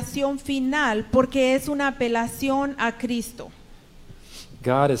apelación final porque es una apelación a Cristo.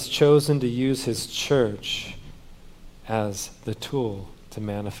 God has chosen to use his church as the tool to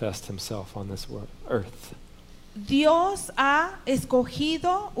manifest himself on this earth. Dios ha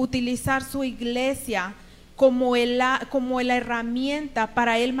escogido utilizar su iglesia como la herramienta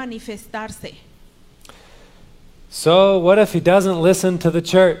para él manifestarse. So what if he doesn't listen to the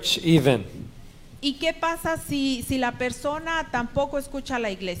church even? ¿Y qué pasa si la persona tampoco escucha a la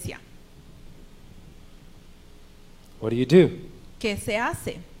iglesia? What do you do? ¿Qué se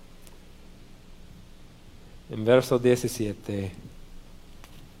hace? En verso 17.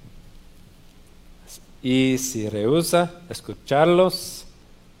 Y si rehúsa escucharlos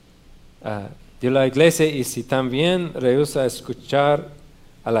de la iglesia, y si también rehúsa escuchar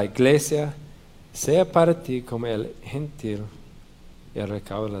a la iglesia, sea para ti como el gentil y el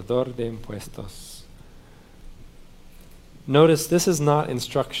recaudador de impuestos. Notice this is not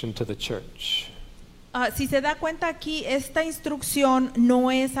instruction to the church. Si se da cuenta aquí, esta instrucción no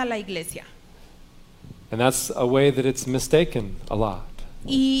es a la iglesia. And that's a way that it's mistaken a lot.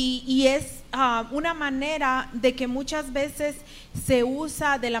 Y es una manera de que muchas veces se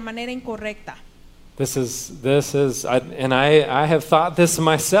usa de la manera incorrecta. I have thought this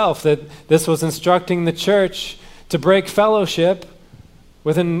myself, that this was instructing the church to break fellowship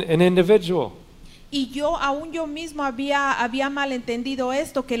with an individual. Y aún yo mismo había malentendido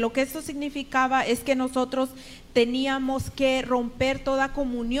esto, que lo que esto significaba es que nosotros teníamos que romper toda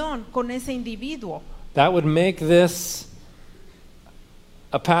comunión con ese individuo. That would make this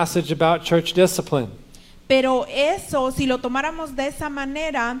a passage about church discipline. Pero eso, si lo tomáramos de esa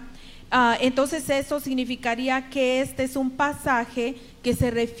manera, entonces eso significaría que este es un pasaje que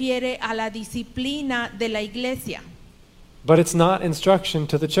se refiere a la disciplina de la iglesia. But it's not instruction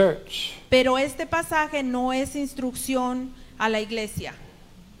to the church. Pero este pasaje no es instrucción a la iglesia.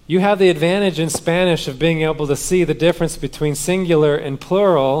 You have the advantage in Spanish of being able to see the difference between singular and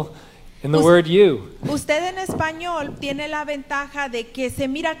plural in the word you. Usted en español tiene la ventaja de que se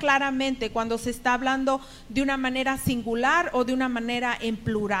mira claramente cuando se está hablando de una manera singular o de una manera en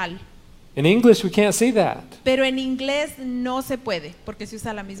plural. In English, we can't see that. Pero en inglés no se puede, porque se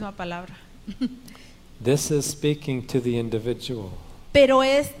usa la misma palabra. This is speaking to the individual. Pero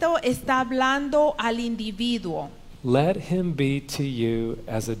esto está hablando al individuo. Let him be to you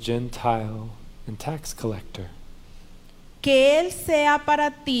as a Gentile and tax collector. Que él sea para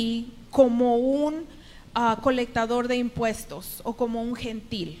ti como un colectador de impuestos o como un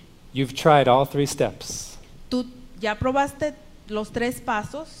gentil. You've tried all 3 steps. Tú ya probaste los 3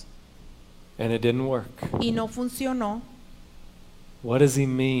 pasos And it didn't work. y no funcionó. What does he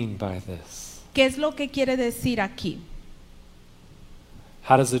mean by this? ¿Qué es lo que quiere decir aquí?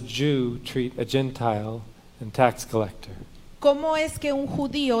 How does a Jew treat a Gentile and tax collector? ¿Cómo es que un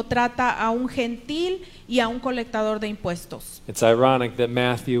judío trata a un gentil y a un colectador de impuestos? It's ironic that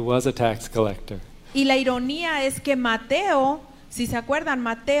Matthew was a tax collector. Y la ironía es que Mateo, si se acuerdan,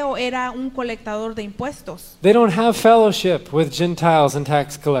 Mateo era un colectador de impuestos. They don't have fellowship with Gentiles and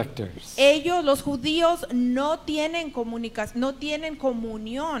tax collectors. Ellos, los judíos, no tienen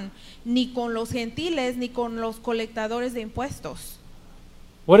comunión ni con los gentiles ni con los colectadores de impuestos.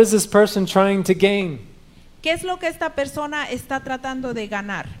 What is this person trying to gain? ¿Qué es lo que esta persona está tratando de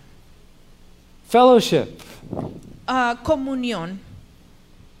ganar? Fellowship. Comunión.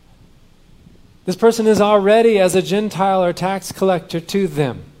 This person is already as a Gentile or tax collector to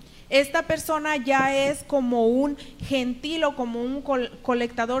them. Esta persona ya es como un gentil o como un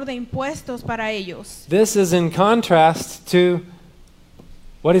colectador de impuestos para ellos. This is in contrast to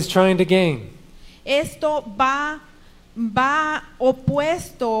what he's trying to gain. Esto va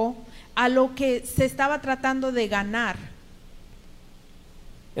opuesto a lo que se estaba tratando de ganar.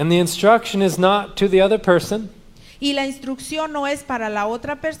 And the instruction is not to the other person. Y la instrucción no es para la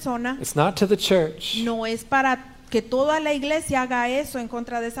otra persona, It's not to the church. no es para que toda la iglesia haga eso en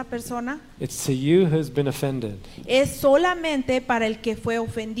contra de esa persona, It's to you who's been offended. es solamente para el que fue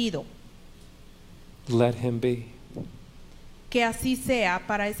ofendido. Let him be. Que así sea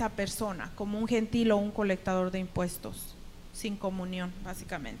para esa persona, como un gentil o un colectador de impuestos, sin comunión,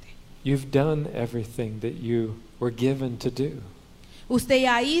 básicamente. You've done everything that you were given to do. Usted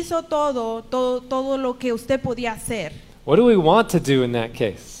ya hizo todo lo que usted podía hacer. What do we want to do in that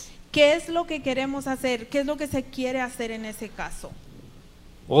case? ¿Qué es lo que queremos hacer? ¿Qué es lo que se quiere hacer en ese caso?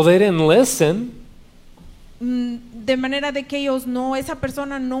 Well, they didn't listen, De manera de que esa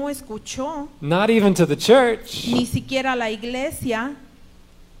persona no escuchó, not even to the church. ni siquiera a la iglesia.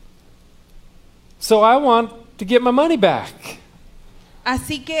 So I want to get my money back.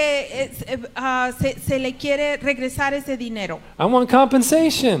 Así que se le quiere regresar ese dinero. I want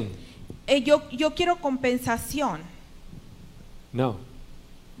compensation. Yo quiero compensación. No.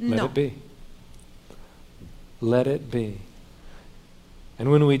 Let No. it be. Let it be.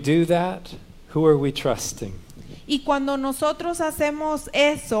 And when we do that, who are we trusting? Y cuando nosotros hacemos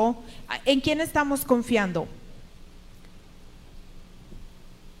eso, ¿en quién estamos confiando?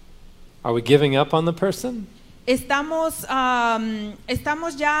 Are we giving up on the person? Estamos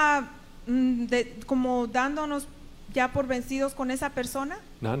ya como dándonos ya por vencidos con esa persona.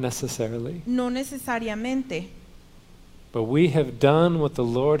 Not necessarily. No necesariamente. But we have done what the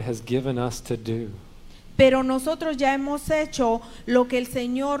Lord has given us to do. Pero nosotros ya hemos hecho lo que el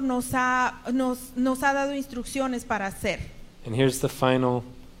Señor nos ha dado instrucciones para hacer. And here's the final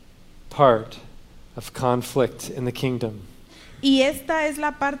part of conflict in the kingdom. Y esta es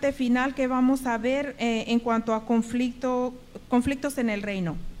la parte final que vamos a ver en cuanto a conflictos en el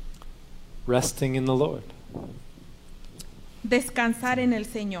reino. Resting in the Lord. Descansar en el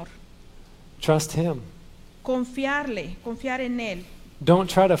Señor. Trust Him. Confiar en Él. Don't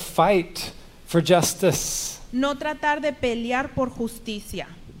try to fight for justice. No tratar de pelear por justicia.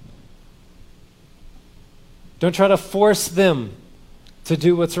 Don't try to force them to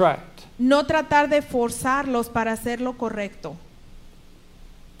do what's right. No tratar de forzarlos para hacer lo correcto.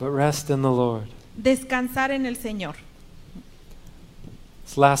 But rest in the Lord. Descansar en el Señor.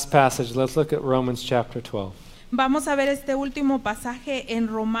 This last passage, let's look at Romans chapter 12. Vamos a ver este último pasaje en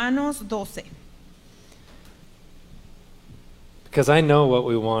Romanos 12. Because I know what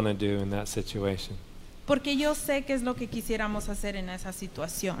we want to do in that situation. Porque yo sé qué es lo que quisiéramos hacer en esa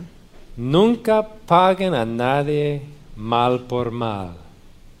situación. Nunca paguen a nadie mal por mal.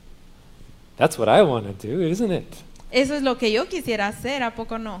 That's what I want to do, isn't it? Eso es lo que yo quisiera hacer, ¿a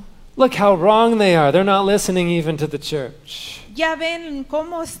poco no? Look how wrong they are. They're not listening even to the church. Ya ven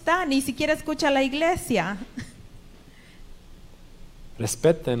cómo está, ni siquiera escucha la iglesia.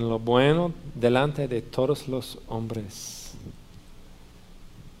 Respeten lo bueno delante de todos los hombres.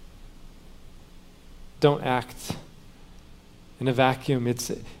 Don't act in a vacuum.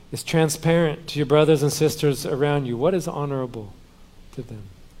 It's transparent to your brothers and sisters around you. What is honorable to them?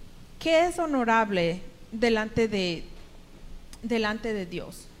 ¿Qué es honorable delante de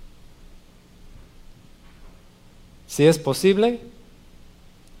Dios? Si es posible,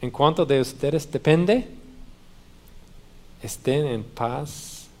 en cuanto de ustedes depende, estén en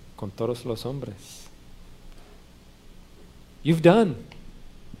paz con todos los hombres. You've done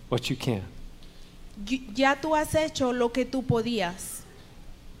what you can. Ya tú has hecho lo que tú podías.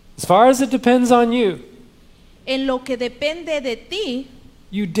 As far as it depends on you, En lo que depende de ti,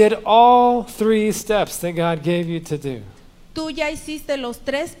 you did all 3 steps that God gave you to do. tú ya hiciste los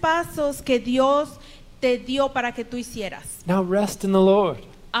 3 pasos que Dios te dio para que tú hicieras. Now rest in the Lord.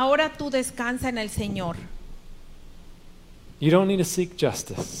 Ahora tú descansa en el Señor. You don't need to seek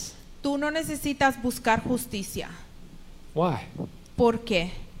justice. Tú no necesitas buscar justicia. Why? ¿Por qué?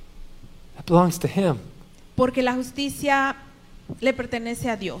 That belongs to Him. Porque la justicia le pertenece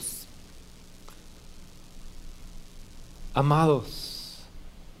a Dios. Amados,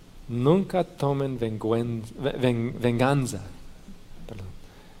 nunca tomen venganza,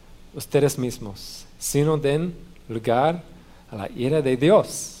 ustedes mismos, sino den lugar a la ira de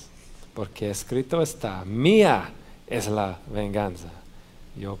Dios, porque escrito está, mía es la venganza,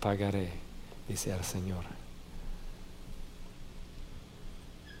 yo pagaré, dice el Señor.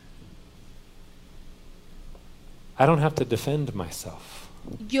 I don't have to defend myself.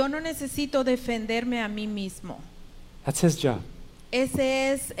 Yo no necesito defenderme a mí mismo. That's His job.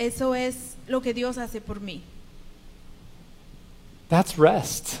 Eso es lo que Dios hace por mí. That's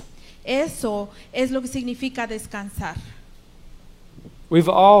rest. Eso es lo que significa descansar. We've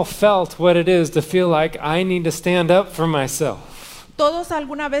all felt what it is to feel like I need to stand up for myself. Todos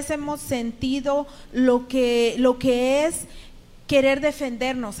alguna vez hemos sentido lo que es querer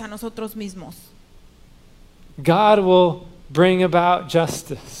defendernos a nosotros mismos. God will bring about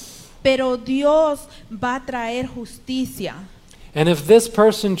justice. Pero Dios va a traer justicia. And if this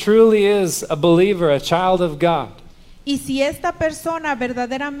person truly is a believer, a child of God, Y si esta persona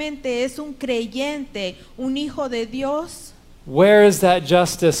verdaderamente es un creyente, un hijo de Dios, where is that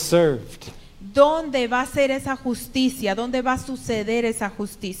justice served? ¿dónde va a ser esa justicia? ¿Dónde va a suceder esa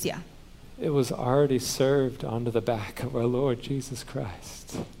justicia? It was already served onto the back of our Lord Jesus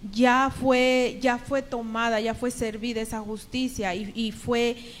Christ. Ya fue tomada, ya fue servida esa justicia y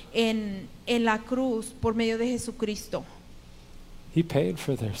fue en la cruz por medio de Jesucristo. He paid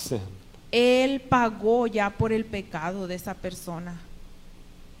for their sin. Él pagó ya por el pecado de esa persona.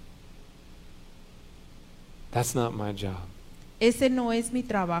 That's not my job. Ese no es mi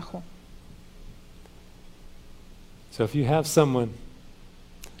trabajo. So if you have someone,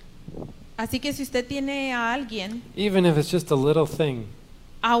 Así que si usted tiene a alguien, even if it's just a little thing,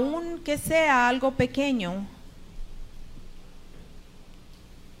 aun que sea algo pequeño,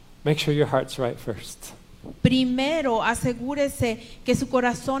 make sure your heart's right first. primero asegúrese que su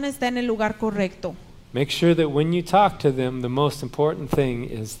corazón está en el lugar correcto. Make sure that when you talk to them, the most important thing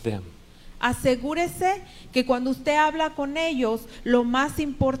is them. Asegúrese que cuando usted habla con ellos, lo más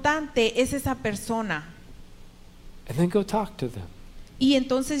importante es esa persona. And then go talk to them. Y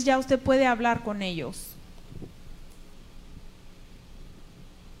entonces ya usted puede hablar con ellos.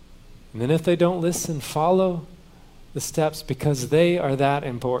 And then if they don't listen, follow the steps because they are that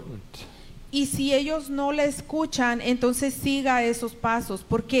important. Y si ellos no le escuchan, entonces siga esos pasos,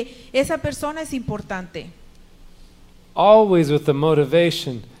 porque esa persona es importante. Always with the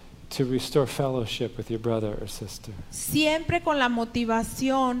motivation to restore fellowship with your brother or sister. Siempre con la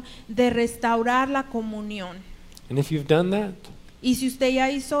motivación de restaurar la comunión. And if you've done that, Y si usted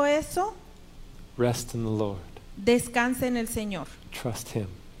ya hizo eso, rest in the Lord. descanse en el Señor. Trust Him.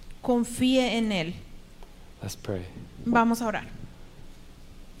 Confíe en Él. Let's pray. Vamos a orar.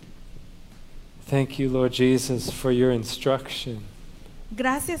 Thank you, Lord Jesus, for your instruction.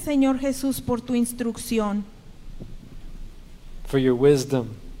 Gracias, Señor Jesús, por tu instrucción, For your wisdom.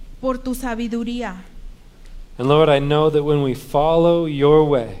 por tu sabiduría. And Lord, I know that when we follow your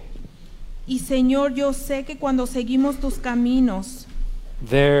way, Y Señor, yo sé que cuando seguimos tus caminos,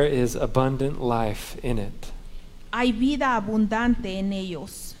 there is abundant life in it. hay vida abundante en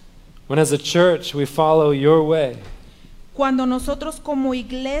ellos. When as a church we follow your way, Cuando nosotros como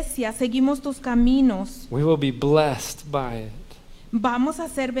iglesia seguimos tus caminos, we will be blessed by it. vamos a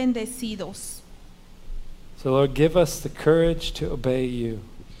ser bendecidos. So Lord, give us the courage to obey you.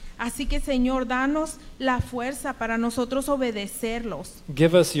 Así que Señor, danos la fuerza para nosotros obedecerlos.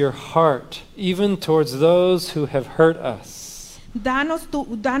 Give us your heart, even towards those who have hurt us. Danos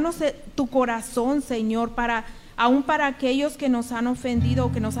tu corazón, Señor, aún para aquellos que nos han ofendido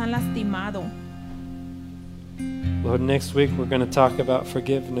o que nos han lastimado. Lord, next week we're going to talk about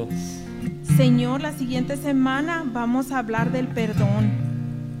forgiveness. Señor, la siguiente semana vamos a hablar del perdón.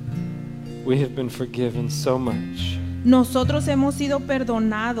 We have been forgiven so much. Nosotros hemos sido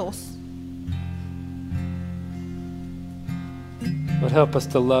perdonados. Lord, help us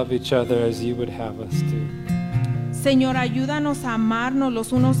to love each other as you would have us to. Señor, ayúdanos a amarnos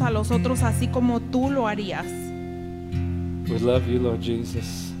los unos a los otros así como tú lo harías. We love you, Lord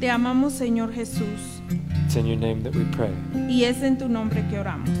Jesus. Te amamos, Señor Jesús. It's in your name that we pray. Y es en tu nombre que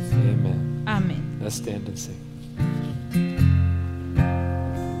oramos. Amen. Amén. Let's stand and sing.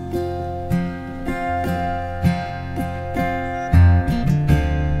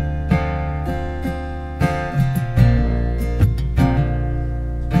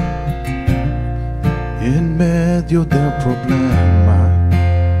 En medio del problema,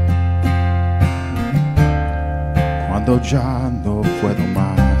 cuando ya no puedo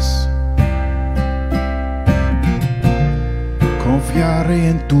más, confiaré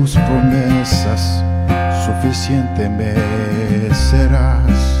en tus promesas, suficiente me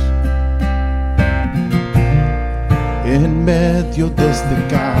serás. En medio de este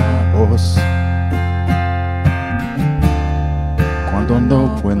caos, cuando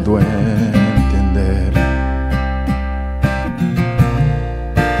no puedo entender,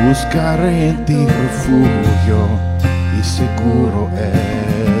 buscaré en ti refugio y seguro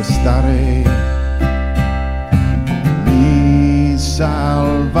estaré. Mi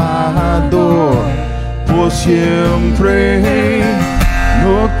Salvador, por siempre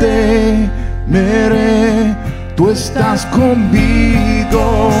no temeré, tú estás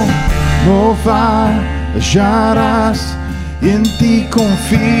conmigo, no fallarás. En ti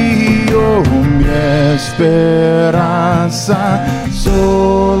confío, mi esperanza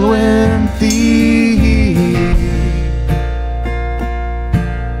solo en ti.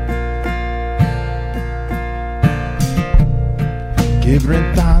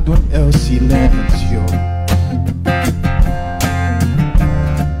 Quebrantado en el silencio,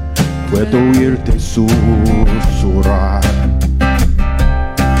 puedo oírte susurrar.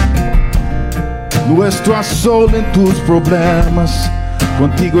 No estás solo en tus problemas,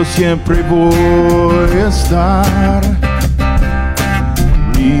 contigo siempre voy a estar.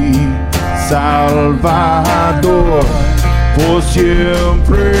 Mi Salvador, por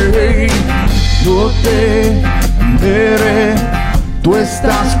siempre no temeré, tú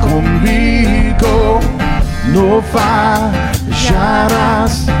estás conmigo, no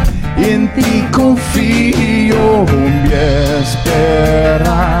fallarás. En ti confío, mi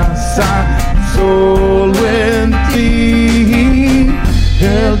esperanza solo en ti.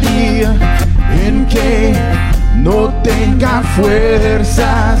 El día en que no tenga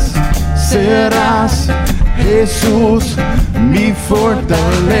fuerzas, serás Jesús mi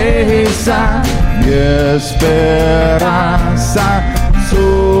fortaleza, mi esperanza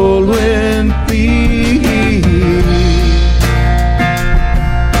solo en ti.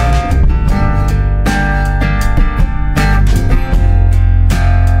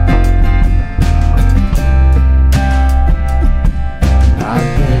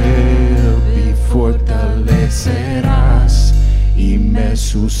 Y me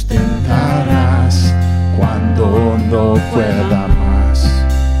sustentarás cuando no pueda más.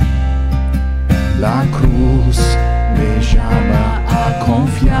 La cruz me llama a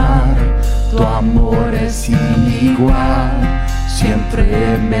confiar, tu amor es sin igual,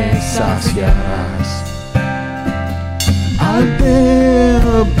 siempre me saciarás. Al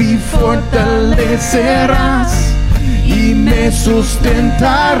débil fortalecerás y me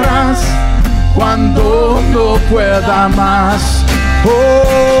sustentarás cuando no pueda más.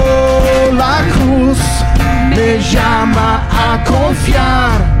 Oh, la cruz me llama a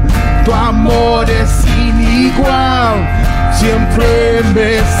confiar, tu amor es sin igual, siempre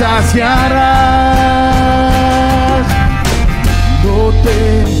me saciarás. No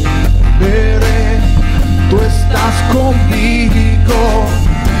temeré, tú estás conmigo,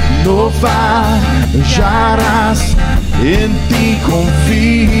 no fallarás. En ti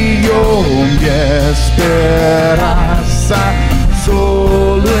confío, mi esperanza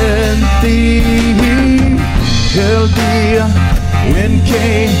solo en ti. El día en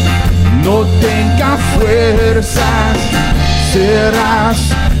que no tenga fuerzas, serás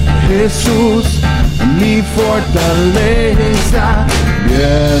Jesús mi fortaleza, mi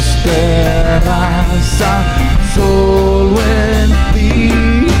esperanza solo en ti,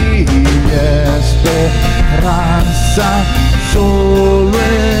 mi esperanza solo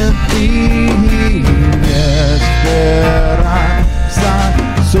en ti, mi esperanza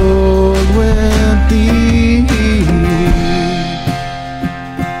solo en ti.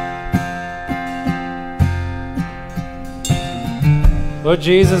 Lord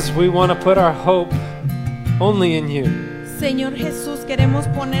Jesus, we want to put our hope only in you. Señor Jesús, queremos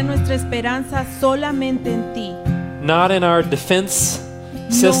poner nuestra esperanza solamente en ti. Not in our defense No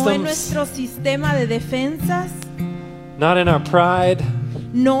en systems, nuestro sistema de defensas, not in our pride.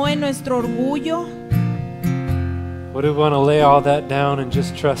 no en nuestro orgullo. But we want to lay all that down and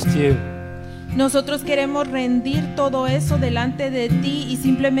just trust you. Nosotros queremos rendir todo eso delante de ti y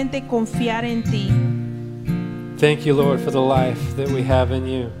simplemente confiar en ti. Thank you, Lord, for the life that we have in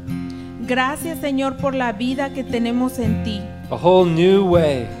you. Gracias, Señor, por la vida que tenemos en ti. A whole new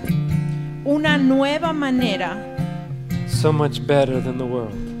way, Una nueva manera, so much better than the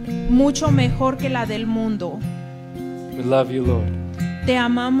world. mucho mejor que la del mundo. We love you, Lord. Te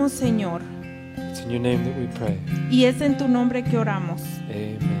amamos, Señor, It's in your name that we pray. y es en tu nombre que oramos.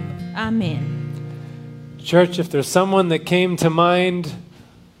 Amen. Amén. Church, if there's someone that came to mind,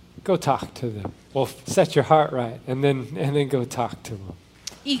 go talk to them. Well, set your heart right, and then go talk to them.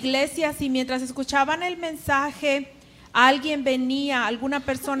 Iglesia, si mientras escuchaban el mensaje, alguna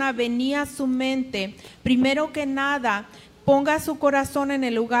persona venía a su mente, primero que nada, ponga su corazón en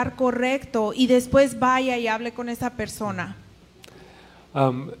el lugar correcto y después vaya y hable con esa persona.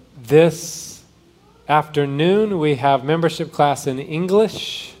 This afternoon, we have membership class in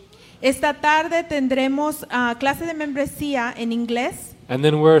English. Esta tarde tendremos clase de membresía en inglés. And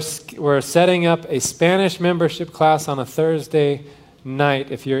then we're setting up a Spanish membership class on a Thursday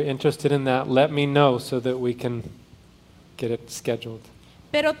night. If you're interested in that, let me know so that we can get it scheduled.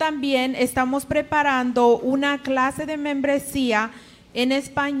 Pero también estamos preparando una clase de membresía en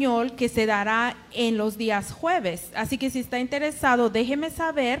español que se dará en los días jueves. Así que si está interesado, déjeme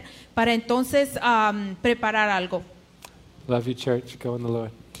saber para entonces preparar algo. Love you, church. Go in the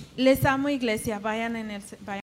Lord. Les amo, iglesia. Vayan